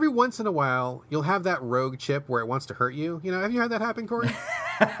 every once in a while, you'll have that rogue chip where it wants to hurt you. You know, have you had that happen, Corey?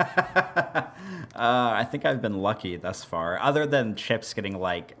 I think I've been lucky thus far. Other than chips getting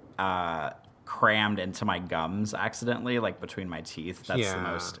like crammed into my gums accidentally, like between my teeth. That's the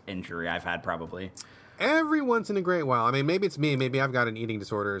most injury I've had probably. Every once in a great while. I mean, maybe it's me. Maybe I've got an eating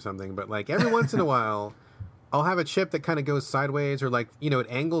disorder or something. But like every once in a while, I'll have a chip that kind of goes sideways or like, you know, it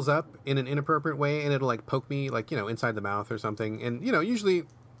angles up in an inappropriate way and it'll like poke me like, you know, inside the mouth or something. And, you know, usually,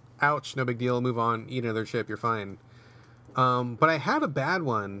 ouch, no big deal, move on, eat another chip, you're fine. But I had a bad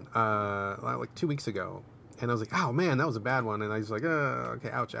one like 2 weeks ago. And I was like, oh man, that was a bad one. And I was like, okay,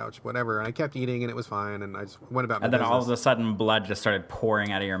 ouch, whatever. And I kept eating and it was fine. And I just went about my business. And then all of a sudden blood just started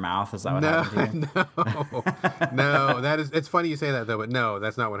pouring out of your mouth. Is that what happened to you? No, it's funny you say that though, but no,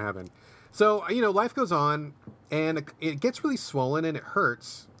 that's not what happened. So, you know, life goes on and it gets really swollen and it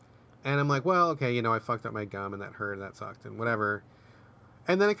hurts. And I'm like, well, okay, you know, I fucked up my gum and that hurt and that sucked and whatever.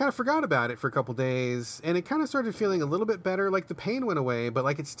 And then I kind of forgot about it for a couple days, and it kind of started feeling a little bit better. Like the pain went away, but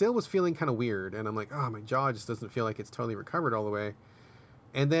like it still was feeling kind of weird. And I'm like, oh, my jaw just doesn't feel like it's totally recovered all the way.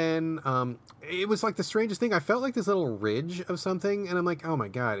 And then it was like the strangest thing. I felt like this little ridge of something, and I'm like, oh my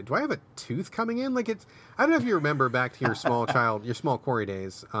God, do I have a tooth coming in? Like I don't know if you remember back to your small Corey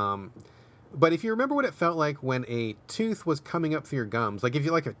days. But if you remember what it felt like when a tooth was coming up through your gums, like if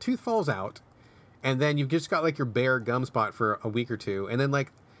you like a tooth falls out, and then you've just got like your bare gum spot for a week or two. And then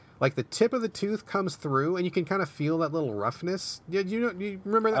like the tip of the tooth comes through and you can kind of feel that little roughness. Do you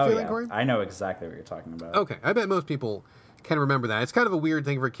remember that feeling, Corey? I know exactly what you're talking about. Okay. I bet most people can remember that. It's kind of a weird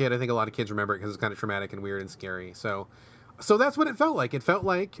thing for a kid. I think a lot of kids remember it because it's kind of traumatic and weird and scary. So that's what it felt like. It felt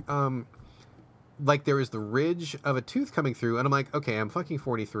like there was the ridge of a tooth coming through. And I'm like, okay, I'm fucking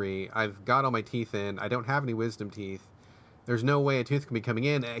 43. I've got all my teeth in. I don't have any wisdom teeth. There's no way a tooth can be coming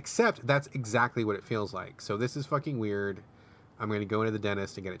in, except that's exactly what it feels like. So this is fucking weird. I'm going to go into the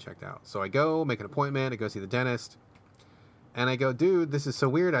dentist and get it checked out. So I go, make an appointment, I go see the dentist. And I go, dude, this is so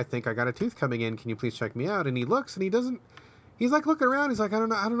weird. I think I got a tooth coming in. Can you please check me out? And he looks and he's like looking around. He's like, I don't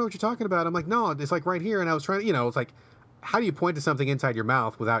know what you're talking about. I'm like, no, it's like right here. And I was trying to, it's like, how do you point to something inside your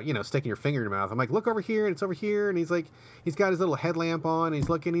mouth without, sticking your finger in your mouth? I'm like, look over here and it's over here. And he's like, he's got his little headlamp on and he's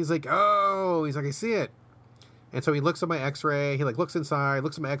looking. He's like, oh, he's like, I see it. And so he looks at my x-ray, he like looks inside,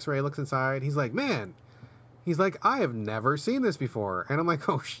 looks at my x-ray, looks inside. He's like, man, he's like, I have never seen this before. And I'm like,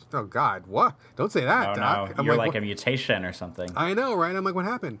 oh God, what? Don't say that, Doc. No. You're like a mutation or something. I know, right? I'm like, what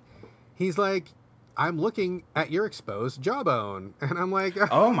happened? He's like, I'm looking at your exposed jawbone. And I'm like,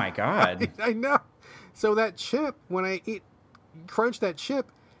 oh my God. I know. So that chip, when I crunch that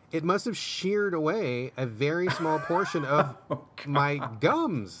chip, it must have sheared away a very small portion of my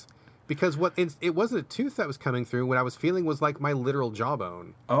gums. Because it wasn't a tooth that was coming through. What I was feeling was like my literal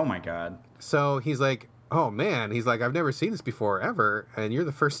jawbone. Oh my God. So he's like, oh man. He's like, I've never seen this before ever. And you're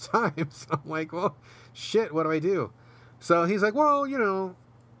the first time. So I'm like, well, shit, what do I do? So he's like, well,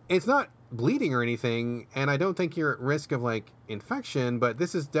 it's not bleeding or anything. And I don't think you're at risk of like infection. But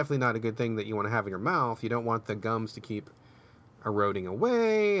this is definitely not a good thing that you want to have in your mouth. You don't want the gums to keep eroding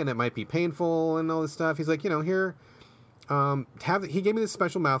away and it might be painful and all this stuff. He's like, here, he gave me this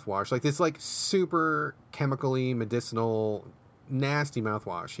special mouthwash, like this like super chemically medicinal nasty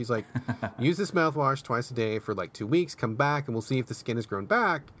mouthwash. He's like, use this mouthwash twice a day for like 2 weeks, come back and we'll see if the skin has grown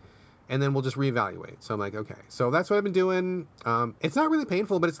back and then we'll just reevaluate. So I'm like, okay. So that's what I've been doing. It's not really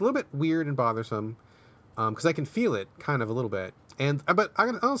painful, but it's a little bit weird and bothersome because I can feel it kind of a little bit. But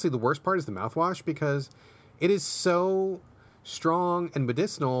honestly, the worst part is the mouthwash because it is so strong and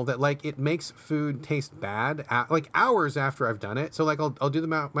medicinal that like it makes food taste bad like hours after I've done it. So like I'll do the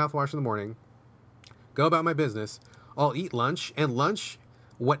mouthwash in the morning, go about my business. I'll eat lunch, and lunch,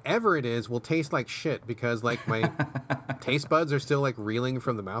 whatever it is, will taste like shit because like my taste buds are still like reeling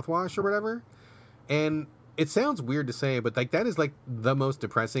from the mouthwash or whatever. And it sounds weird to say, but like that is like the most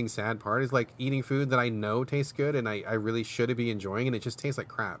depressing, sad part is like eating food that I know tastes good and I really should be enjoying, and it just tastes like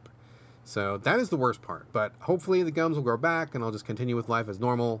crap. So that is the worst part. But hopefully the gums will grow back and I'll just continue with life as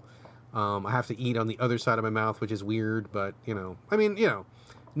normal. I have to eat on the other side of my mouth, which is weird, but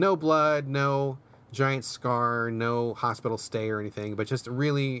no blood, no giant scar, no hospital stay or anything, but just a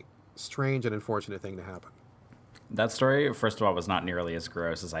really strange and unfortunate thing to happen. That story, first of all, was not nearly as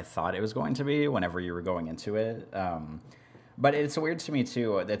gross as I thought it was going to be whenever you were going into it. But it's weird to me,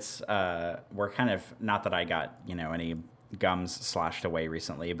 too. It's we're kind of, not that I got, any gums slashed away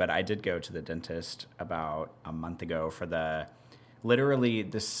recently, but I did go to the dentist about a month ago for literally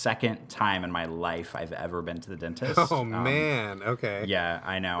the second time in my life I've ever been to the dentist. Oh, man. Okay. Yeah,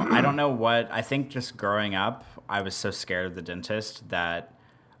 I know. I don't know what. I think just growing up, I was so scared of the dentist that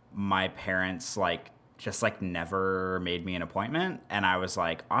my parents, never made me an appointment. And I was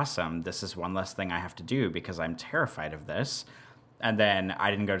like, awesome, this is one less thing I have to do because I'm terrified of this. And then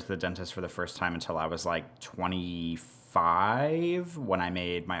I didn't go to the dentist for the first time until I was like 25 when I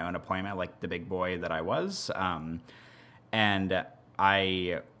made my own appointment, like the big boy that I was. And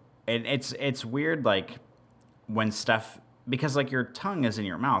it's weird, like when stuff, because like your tongue is in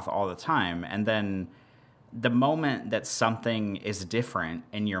your mouth all the time. And then the moment that something is different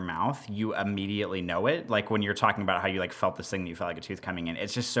in your mouth, you immediately know it. Like when you're talking about how you like felt this thing that you felt like a tooth coming in,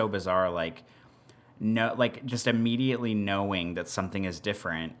 it's just so bizarre. Just immediately knowing that something is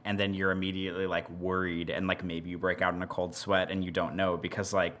different. And then you're immediately like worried and like maybe you break out in a cold sweat and you don't know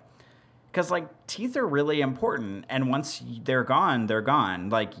because teeth are really important, and once they're gone, they're gone.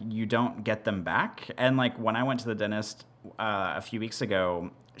 Like, you don't get them back. And, like, when I went to the dentist a few weeks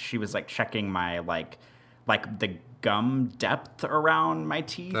ago, she was, like, checking my, like the gum depth around my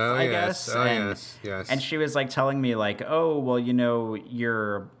teeth, I guess. Yes. And she was, like, telling me, like, oh, well,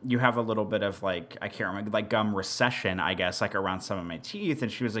 you have a little bit of, like, I can't remember, like, gum recession, I guess, like, around some of my teeth.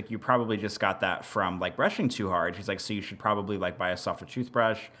 And she was like, you probably just got that from, like, brushing too hard. She's like, so you should probably, like, buy a softer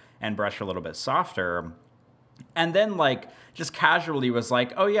toothbrush and brush a little bit softer. And then, like, just casually was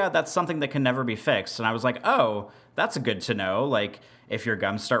like, oh, yeah, that's something that can never be fixed. And I was like, oh, that's good to know. Like, if your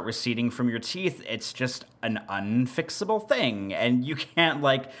gums start receding from your teeth, it's just an unfixable thing. And you can't,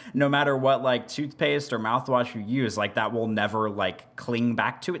 like, no matter what, like, toothpaste or mouthwash you use, like, that will never, like, cling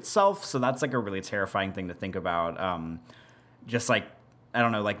back to itself. So that's, like, a really terrifying thing to think about. Just, like, I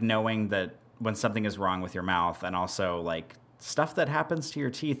don't know, like, knowing that when something is wrong with your mouth, and also, like, stuff that happens to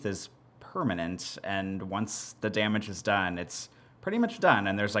your teeth is permanent, and once the damage is done, it's pretty much done,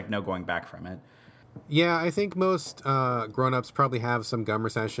 and there's like no going back from it. Yeah, I think most grown-ups probably have some gum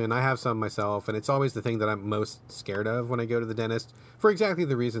recession. I have some myself, and it's always the thing that I'm most scared of when I go to the dentist for exactly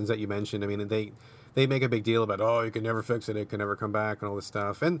the reasons that you mentioned. I mean, they make a big deal about, oh, you can never fix it, it can never come back, and all this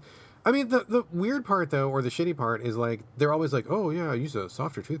stuff. And I mean, the weird part, though, or the shitty part, is like they're always like, oh yeah, use a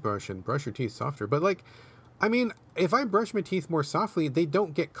softer toothbrush and brush your teeth softer. But like, I mean, if I brush my teeth more softly, they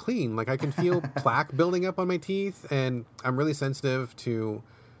don't get clean. Like, I can feel plaque building up on my teeth, and I'm really sensitive to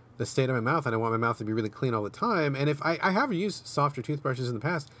the state of my mouth, and I want my mouth to be really clean all the time. And if I have used softer toothbrushes in the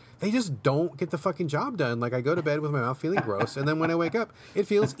past, they just don't get the fucking job done. Like, I go to bed with my mouth feeling gross, and then when I wake up, it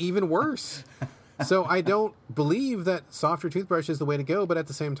feels even worse. So I don't believe that softer toothbrush is the way to go, but at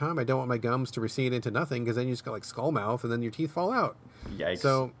the same time, I don't want my gums to recede into nothing, because then you just got like skull mouth, and then your teeth fall out. Yikes.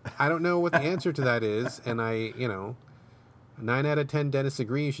 So I don't know what the answer to that is, and 9 out of 10 dentists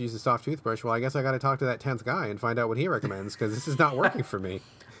agree you should use a soft toothbrush. Well, I guess I got to talk to that 10th guy and find out what he recommends, because this is not working for me.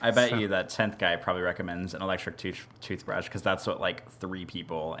 I bet you that 10th guy probably recommends an electric toothbrush, because that's what like 3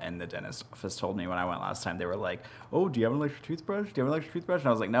 people in the dentist office told me when I went last time. They were like, oh, do you have an electric toothbrush? Do you have an electric toothbrush? And I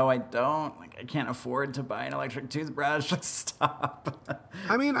was like, no, I don't. Like, I can't afford to buy an electric toothbrush. Stop.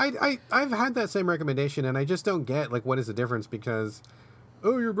 I mean, I've had that same recommendation, and I just don't get, like, what is the difference, because,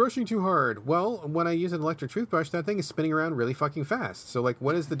 oh, you're brushing too hard. Well, when I use an electric toothbrush, that thing is spinning around really fucking fast. So, like,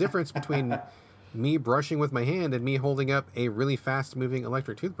 what is the difference between me brushing with my hand and me holding up a really fast-moving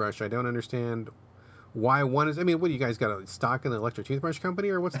electric toothbrush. I don't understand why one is... I mean, what, do you guys got a stock in the electric toothbrush company,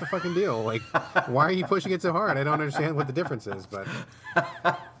 or what's the fucking deal? Like, why are you pushing it so hard? I don't understand what the difference is, but...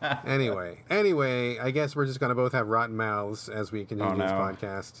 Anyway, I guess we're just going to both have rotten mouths as we continue this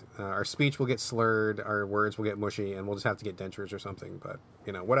podcast. Our speech will get slurred, our words will get mushy, and we'll just have to get dentures or something. But,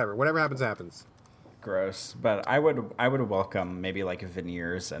 whatever happens, happens. Gross. But I would welcome maybe like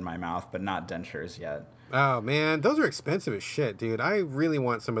veneers in my mouth, but not dentures yet. Oh, man, those are expensive as shit, dude. I really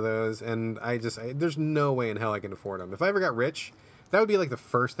want some of those, and there's no way in hell I can afford them. If I ever got rich, that would be like the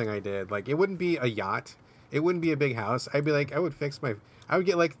first thing I did. Like, it wouldn't be a yacht. It wouldn't be a big house. I'd be like, I would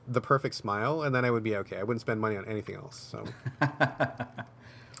get like the perfect smile, and then I would be okay. I wouldn't spend money on anything else. So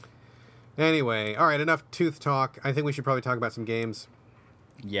anyway, all right, enough tooth talk. I think we should probably talk about some games.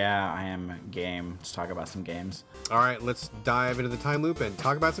 Yeah, I am game. Let's talk about some games. All right, let's dive into the time loop and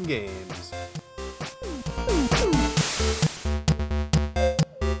talk about some games.